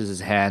that washes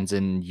his hands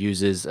and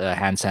uses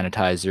hand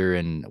sanitizer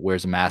and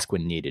wears a mask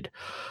when needed.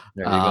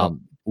 There you go.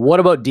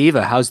 What about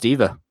D.Va? How's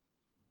D.Va?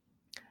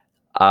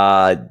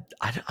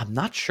 I'm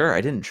not sure.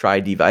 I didn't try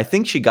D.Va. I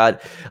think she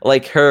got,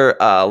 like, her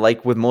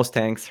like with most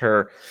tanks,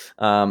 her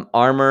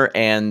armor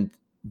and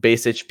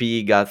base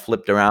HP got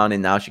flipped around,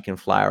 and now she can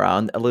fly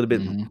around a little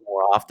bit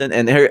more often.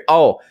 And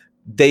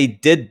they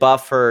did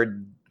buff her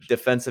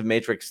defensive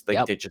matrix.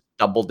 Like, they just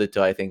doubled it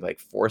to, I think, like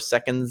 4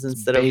 seconds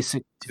instead of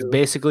 2.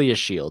 Basically a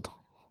shield.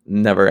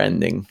 Never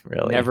ending,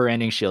 really. Never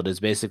ending shield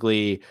is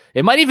basically,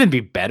 it might even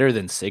be better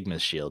than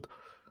Sigma's shield.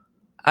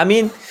 I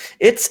mean,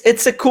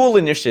 it's a cool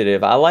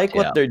initiative. I like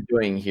what they're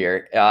doing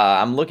here.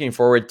 I'm looking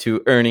forward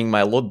to earning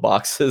my loot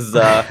boxes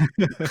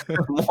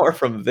more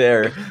from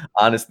there,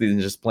 honestly, than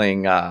just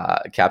playing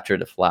Capture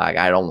the Flag.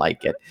 I don't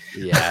like it.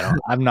 Yeah,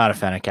 I'm not a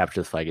fan of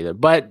Capture the Flag either.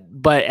 But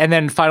and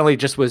then finally,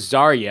 just with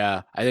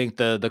Zarya, I think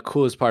the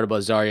coolest part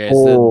about Zarya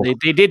is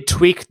they did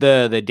tweak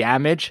the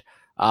damage.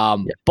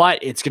 But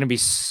it's going to be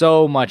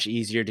so much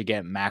easier to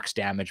get max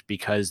damage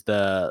because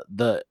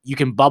you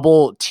can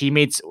bubble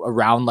teammates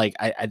around, like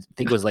I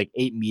think it was like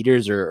 8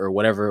 meters or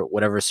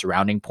whatever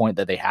surrounding point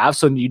that they have.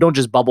 So you don't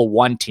just bubble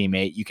one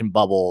teammate, you can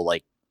bubble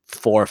like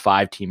 4 or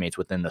 5 teammates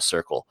within the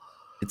circle.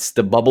 It's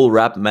the bubble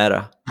wrap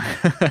meta.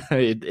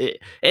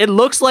 It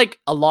looks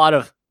like a lot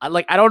of,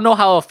 like, I don't know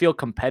how I'll feel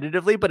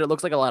competitively, but it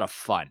looks like a lot of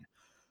fun.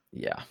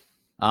 Yeah.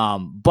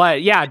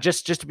 But yeah,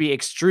 just to be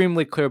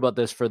extremely clear about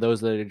this for those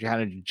that are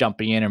kind of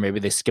jumping in, or maybe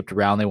they skipped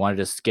around, they wanted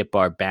to skip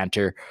our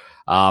banter.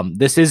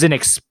 This is an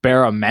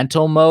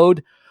experimental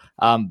mode.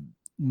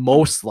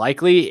 Most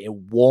likely it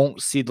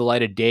won't see the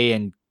light of day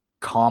in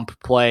comp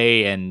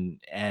play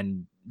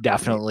and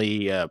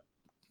definitely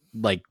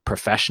like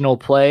professional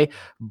play,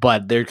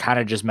 but they're kind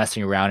of just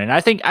messing around. And I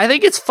think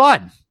it's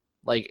fun.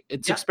 Like,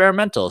 it's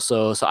experimental.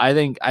 So I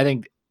think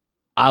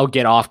I'll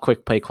get off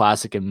Quick Play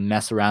Classic and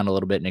mess around a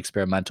little bit in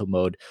experimental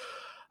mode,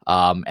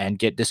 and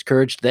get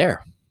discouraged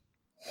there.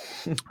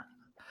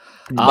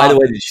 By the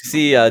way, did you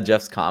see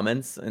Jeff's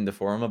comments in the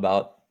forum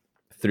about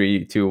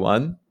 3, 2,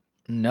 1?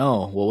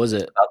 No, what was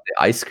it? About the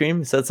ice cream.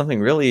 He said something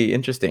really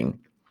interesting.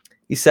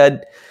 He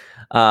said,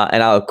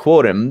 and I'll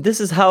quote him, "This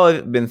is how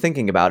I've been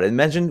thinking about it.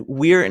 Imagine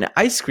we're in an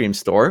ice cream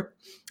store,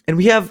 and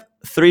we have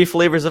 3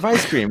 flavors of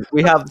ice cream.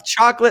 We have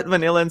chocolate,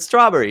 vanilla, and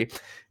strawberry.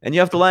 And you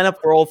have to line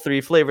up for all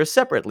 3 flavors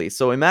separately.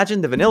 So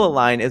imagine the vanilla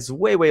line is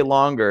way, way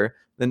longer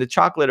than the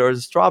chocolate or the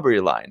strawberry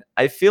line.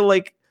 I feel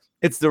like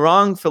it's the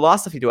wrong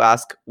philosophy to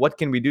ask, what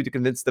can we do to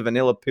convince the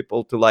vanilla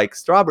people to like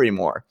strawberry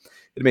more?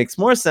 It makes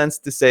more sense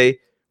to say,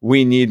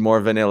 we need more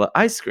vanilla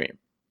ice cream."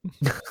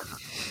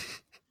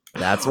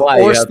 That's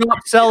why. Or stop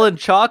selling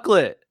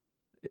chocolate.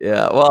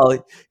 Yeah,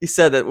 well, he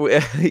said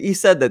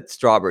that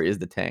strawberry is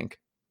the tank.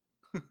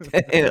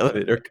 In a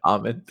later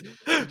comment.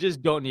 You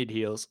just don't need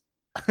heals.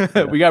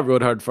 We got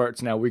road hard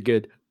farts now. We're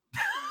good.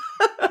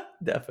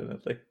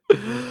 Definitely.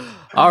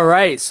 All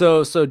right.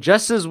 So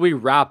just as we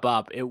wrap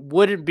up, it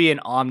wouldn't be an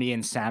Omni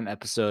and Sam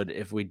episode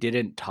if we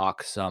didn't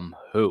talk some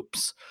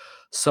hoops.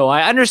 So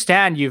I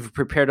understand you've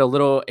prepared a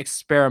little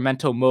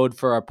experimental mode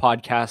for our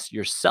podcast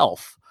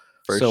yourself.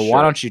 For so sure.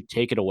 why don't you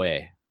take it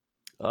away?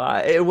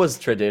 It was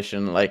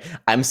tradition. Like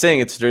I'm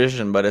saying, it's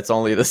tradition, but it's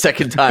only the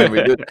second time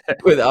we do it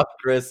without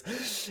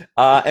Chris.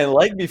 And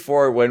like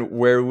before,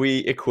 where we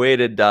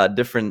equated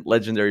different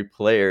legendary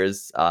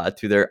players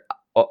to their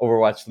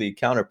Overwatch League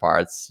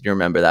counterparts. You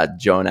remember that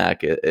Jonak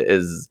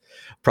is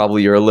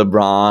probably your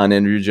LeBron,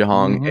 and Ryu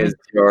Jahong is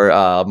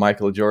your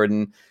Michael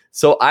Jordan.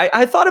 So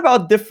I thought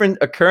about different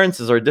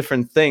occurrences or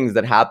different things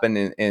that happen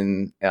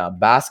in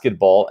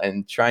basketball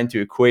and trying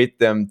to equate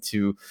them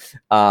to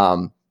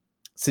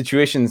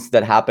situations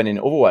that happen in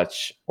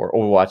Overwatch or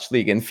Overwatch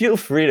League. And feel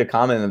free to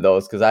comment on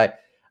those because I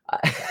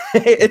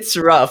it's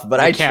rough, but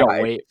I can't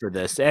tried. wait for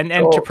this. And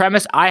to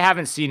premise, I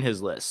haven't seen his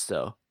list,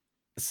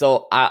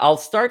 So I'll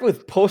start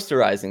with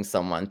posterizing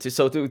someone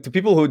to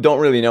people who don't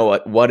really know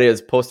what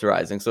is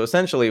posterizing. So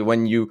essentially,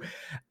 when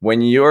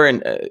you're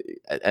an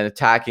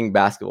attacking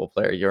basketball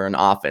player, you're an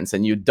offense,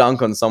 and you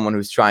dunk on someone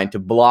who's trying to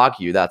block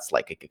you. That's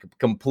like a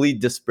complete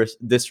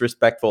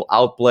disrespectful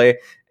outplay.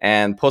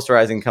 And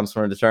posterizing comes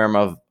from the term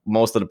of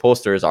most of the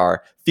posters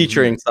are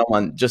featuring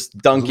someone just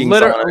dunking.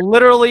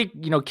 Literally,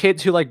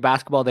 kids who like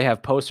basketball, they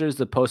have posters.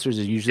 The posters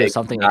are usually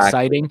something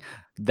exciting.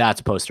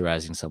 That's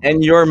posterizing someone.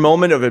 And your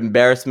moment of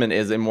embarrassment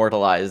is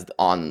immortalized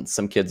on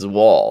some kid's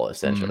wall,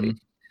 essentially.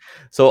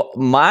 So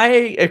my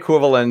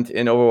equivalent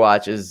in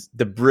Overwatch is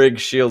the Brig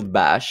Shield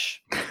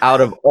Bash out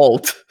of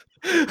ult.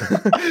 So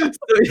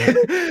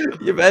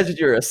you imagine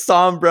you're a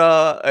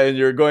Sombra and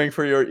you're going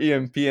for your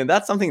EMP, and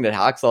that's something that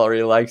Haxel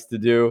really likes to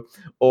do.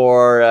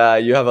 Or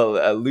you have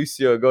a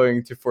Lucio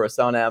going for a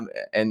Sonam,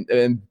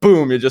 and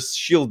boom, you just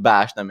shield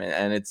bash them,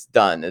 and it's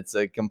done. It's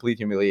a complete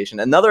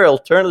humiliation. Another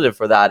alternative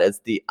for that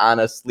is the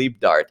Ana Sleep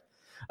Dart,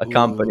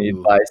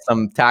 accompanied by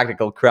some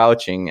tactical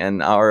crouching,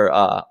 and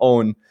our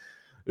own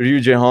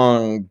Ryu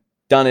Jahong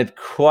done it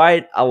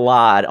quite a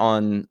lot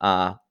on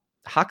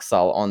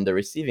Haxal on the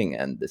receiving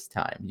end this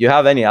time. Do you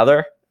have any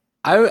other?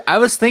 I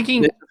was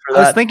thinking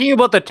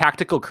about the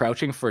tactical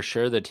crouching for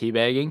sure, the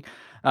teabagging.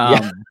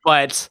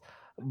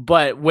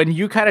 But when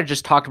you kind of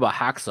just talked about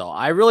Haxal,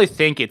 I really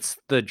think it's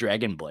the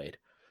Dragon Blade.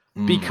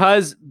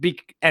 Because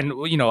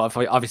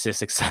obviously a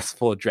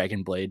successful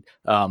Dragon Blade.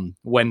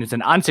 When it's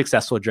an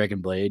unsuccessful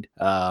Dragon Blade,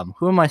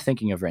 who am I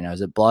thinking of right now?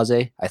 Is it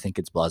Blase? I think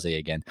it's Blase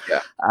again. Yeah.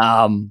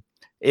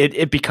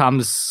 It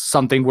becomes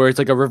something where it's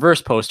like a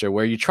reverse poster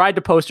where you tried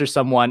to poster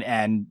someone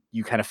and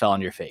you kind of fell on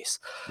your face.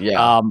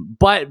 Yeah.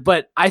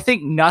 But I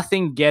think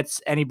nothing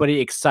gets anybody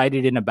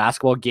excited in a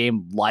basketball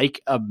game like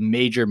a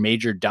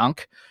major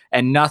dunk,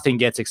 and nothing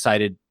gets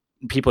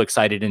people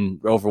excited in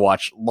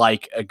Overwatch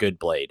like a good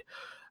blade.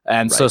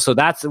 And so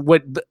that's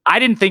what I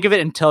didn't think of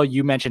it until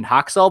you mentioned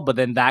Haxel, but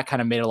then that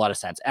kind of made a lot of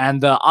sense. And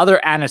the other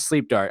Ana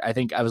Sleep Dart, I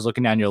think I was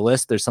looking down your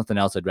list. There's something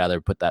else I'd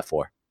rather put that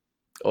for.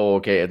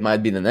 Okay, it might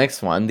be the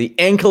next one. The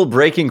ankle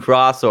breaking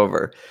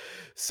crossover.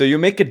 So you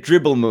make a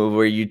dribble move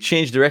where you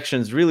change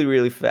directions really,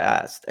 really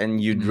fast, and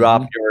you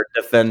drop your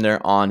defender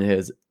on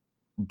his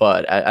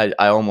butt. I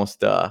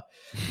almost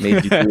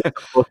made you do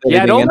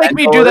yeah, don't make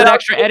me do that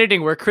extra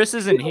editing where Chris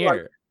isn't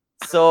here.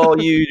 So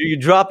you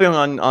drop him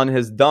on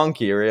his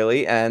donkey,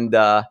 really, and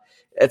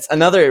it's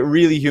another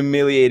really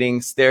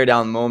humiliating stare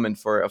down moment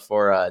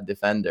for a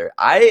defender.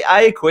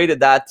 I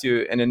equated that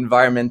to an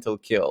environmental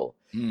kill.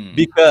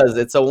 Because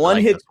it's a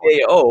one-hit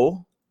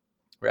KO,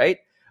 right?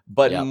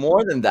 But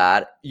more than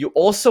that, you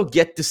also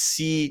get to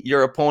see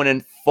your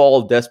opponent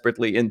fall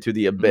desperately into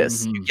the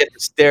abyss. You get to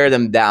stare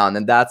them down,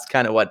 and that's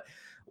kind of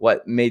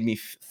what made me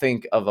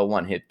think of a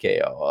one-hit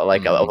KO,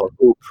 like a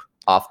hoop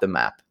off the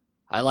map.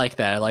 I like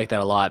that. I like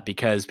that a lot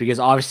because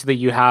obviously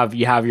you have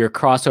your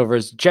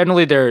crossovers.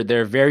 Generally,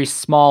 they're very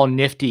small,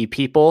 nifty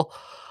people.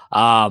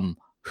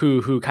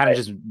 Who kind of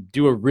just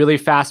do a really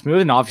fast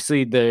move. And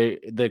obviously the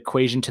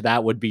equation to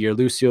that would be your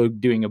Lucio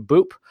doing a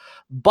boop.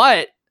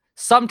 But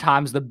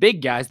sometimes the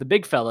big guys, the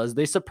big fellas,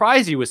 they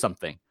surprise you with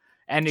something.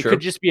 And it could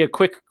just be a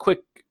quick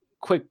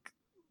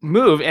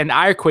move. And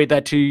I equate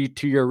that to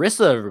your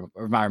Orisa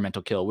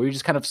environmental kill, where you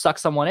just kind of suck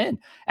someone in.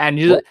 And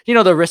the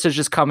Orisa's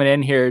just coming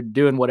in here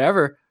doing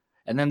whatever,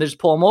 and then they just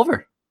pull them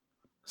over.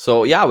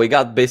 So yeah, we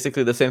got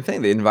basically the same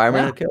thing, the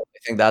environmental kill. I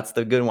think that's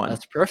the good one.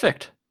 That's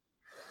perfect.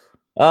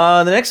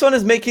 The next one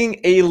is making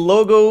a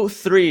logo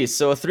 3,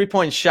 so a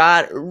 3-point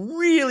shot,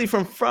 really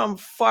from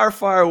far,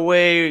 far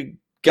away.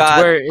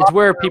 It's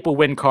where people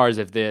win cars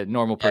if the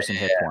normal person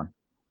hits one.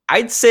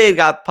 I'd say it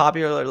got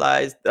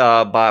popularized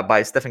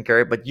by Stephen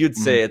Curry, but you'd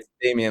say it's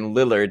Damian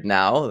Lillard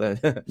now.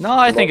 No,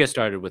 I think it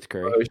started with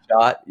Curry.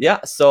 Shot, yeah.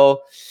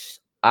 So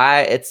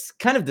it's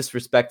kind of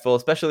disrespectful,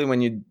 especially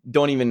when you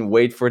don't even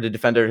wait for the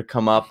defender to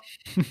come up.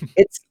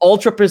 It's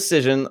ultra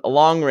precision,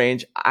 long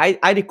range.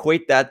 I'd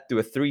equate that to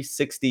a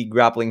 360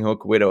 grappling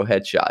hook Widow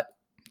headshot.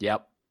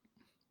 Yep.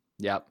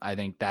 I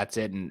think that's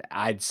it. And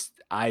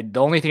the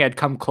only thing I'd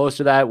come close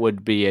to that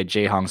would be a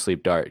Jahong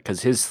Sleep Dart,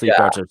 because his sleep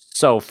darts are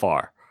so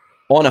far.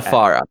 On a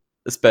Pharah,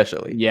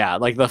 especially. Yeah,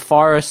 like the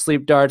Pharah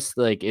sleep darts,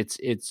 like it's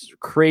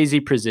crazy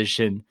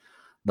precision.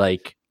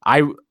 Like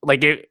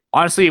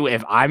honestly,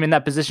 if I'm in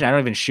that position, I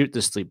don't even shoot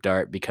the sleep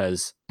dart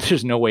because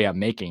there's no way I'm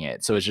making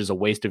it. So it's just a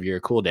waste of your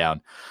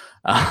cooldown.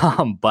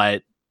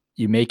 But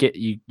you make it,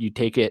 you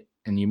take it,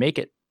 and you make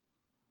it.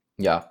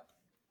 Yeah.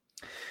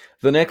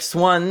 The next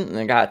one,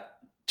 I got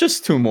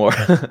just 2 more.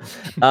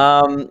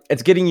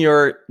 It's getting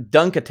your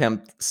dunk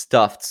attempt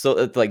stuffed, so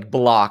it's like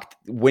blocked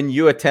when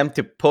you attempt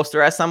to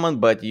posterize someone,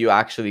 but you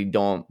actually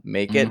don't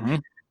make it.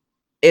 Mhm.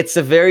 It's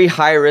a very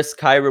high risk,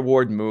 high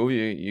reward move.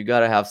 You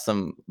gotta have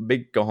some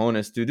big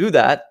cojones to do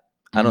that.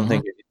 I don't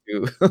think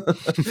you need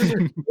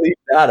to leave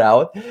that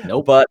out.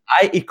 Nope. But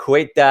I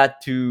equate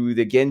that to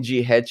the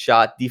Genji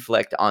headshot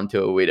deflect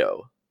onto a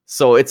Widow.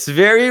 So it's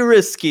very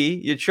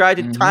risky. You try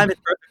to time it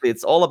perfectly.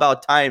 It's all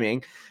about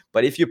timing.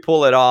 But if you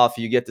pull it off,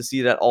 you get to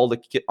see that all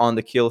on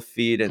the kill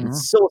feed, and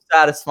it's so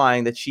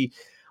satisfying that she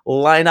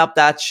line up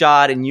that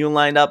shot and you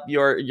line up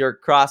your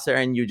crosshair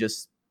and you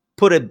just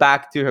put it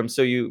back to him.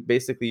 So you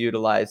basically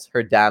utilize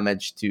her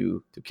damage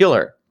to kill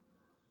her.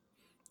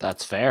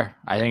 That's fair.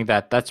 I think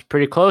that's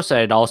pretty close.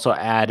 I'd also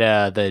add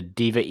the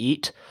Diva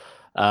Eat.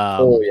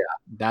 Oh yeah,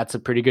 that's a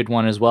pretty good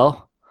one as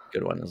well.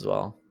 Good one as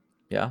well.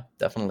 Yeah,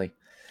 definitely.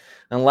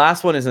 And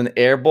last one is an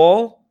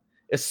airball,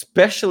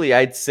 especially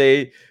I'd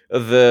say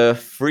the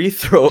free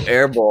throw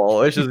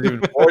airball, which is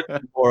even more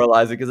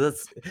demoralizing because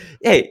it's,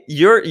 hey,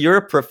 you're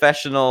a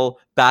professional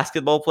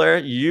basketball player.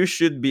 You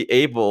should be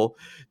able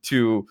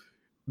to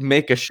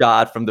make a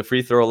shot from the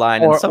free throw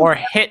line or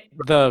hit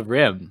the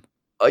rim.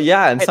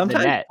 Yeah, and hit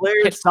sometimes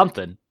players hit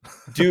something.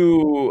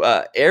 do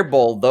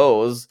airball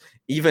those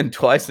even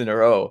twice in a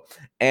row.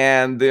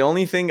 And the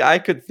only thing I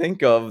could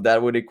think of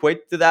that would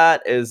equate to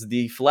that is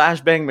the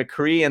flashbang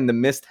McCree and the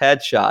missed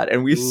headshot.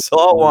 And we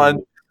saw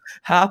one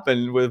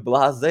happen with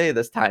Blase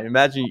this time.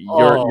 Imagine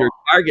your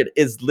target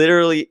is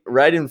literally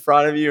right in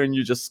front of you and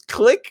you just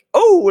click,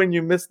 when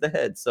you miss the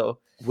head. So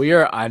we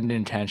are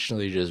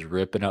unintentionally just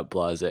ripping up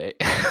Blase.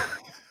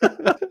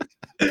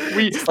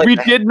 we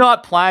did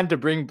not plan to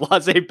bring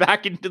Blase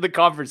back into the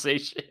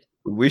conversation.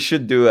 We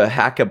should do a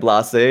hack a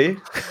Blase.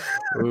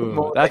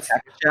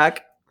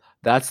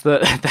 That's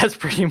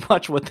pretty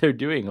much what they're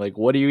doing. Like,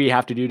 what do you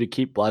have to do to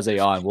keep Blase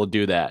on? We'll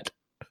do that.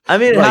 I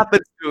mean, it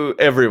happens to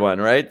everyone,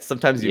 right?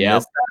 Sometimes you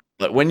miss that.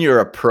 But when you're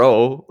a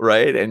pro,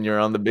 right, and you're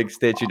on the big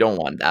stage, you don't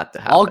want that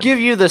to happen. I'll give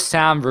you the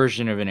Sam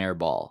version of an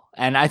airball.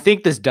 And I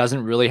think this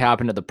doesn't really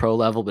happen at the pro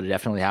level, but it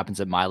definitely happens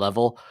at my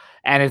level.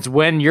 And it's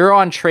when you're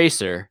on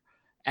Tracer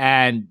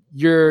and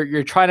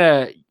you're trying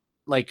to,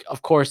 like,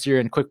 of course,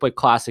 you're in Quick Play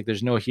Classic.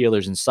 There's no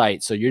healers in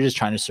sight. So you're just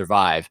trying to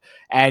survive.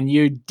 And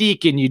you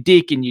deke and you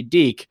deke and you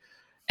deke.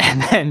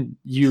 And then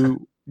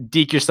you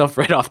deke yourself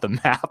right off the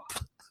map.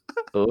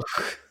 Oh,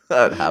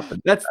 that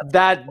happened.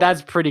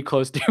 That's pretty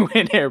close to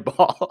an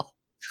airball.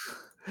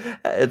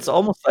 It's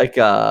almost like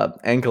a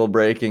ankle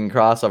breaking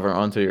crossover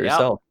onto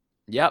yourself.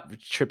 Yep,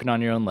 tripping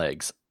on your own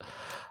legs.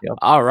 Yep.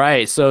 All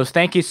right, so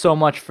thank you so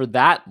much for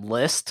that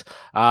list.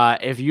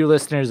 If you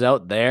listeners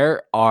out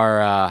there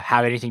are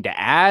have anything to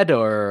add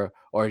or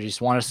just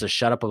want us to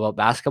shut up about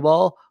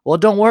basketball, well,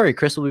 don't worry,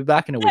 Chris will be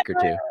back in a week or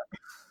two.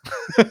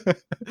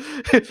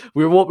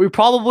 we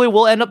probably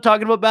will end up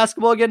talking about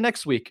basketball again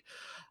next week.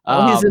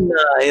 He's in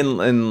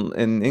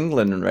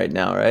England right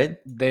now, right?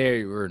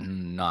 They were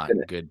not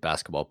good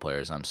basketball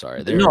players. I'm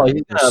sorry. They're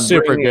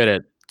super good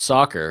at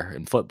soccer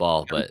and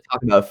football, but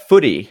talking about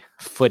footy.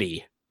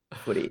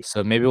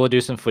 So maybe we'll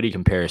do some footy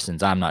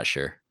comparisons. I'm not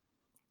sure.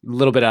 A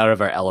little bit out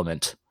of our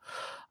element.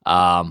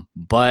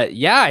 But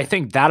yeah, I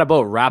think that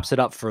about wraps it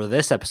up for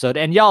this episode.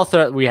 And y'all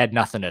thought we had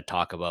nothing to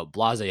talk about.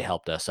 Blase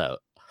helped us out.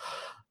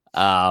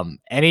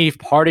 Any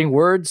parting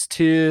words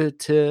to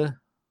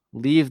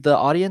leave the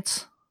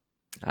audience?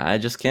 I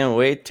just can't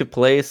wait to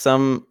play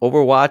some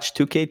Overwatch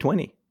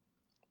 2K20.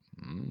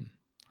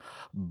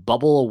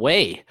 Bubble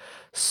away.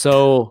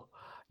 So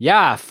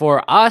yeah,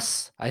 for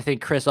us, I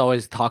think Chris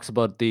always talks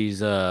about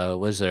these,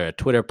 was there a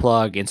Twitter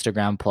plug,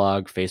 Instagram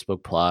plug,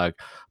 Facebook plug,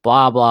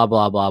 blah, blah,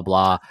 blah, blah,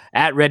 blah,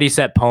 at Ready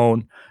Set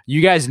Pwn.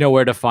 You guys know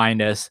where to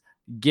find us.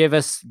 Give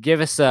us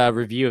a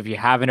review if you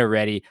haven't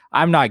already.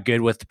 I'm not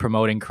good with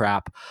promoting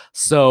crap.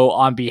 So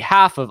on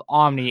behalf of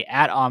Omni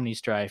at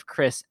OmniStrife,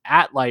 Chris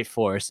at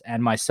Lightforce,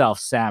 and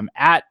myself, Sam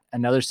at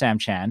Another Sam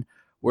Chan,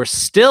 we're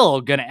still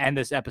going to end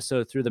this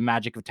episode through the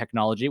magic of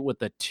technology with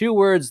the 2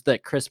 words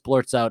that Chris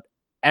blurts out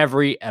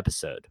every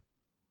episode.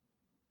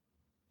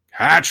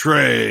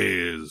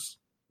 Hatchrays.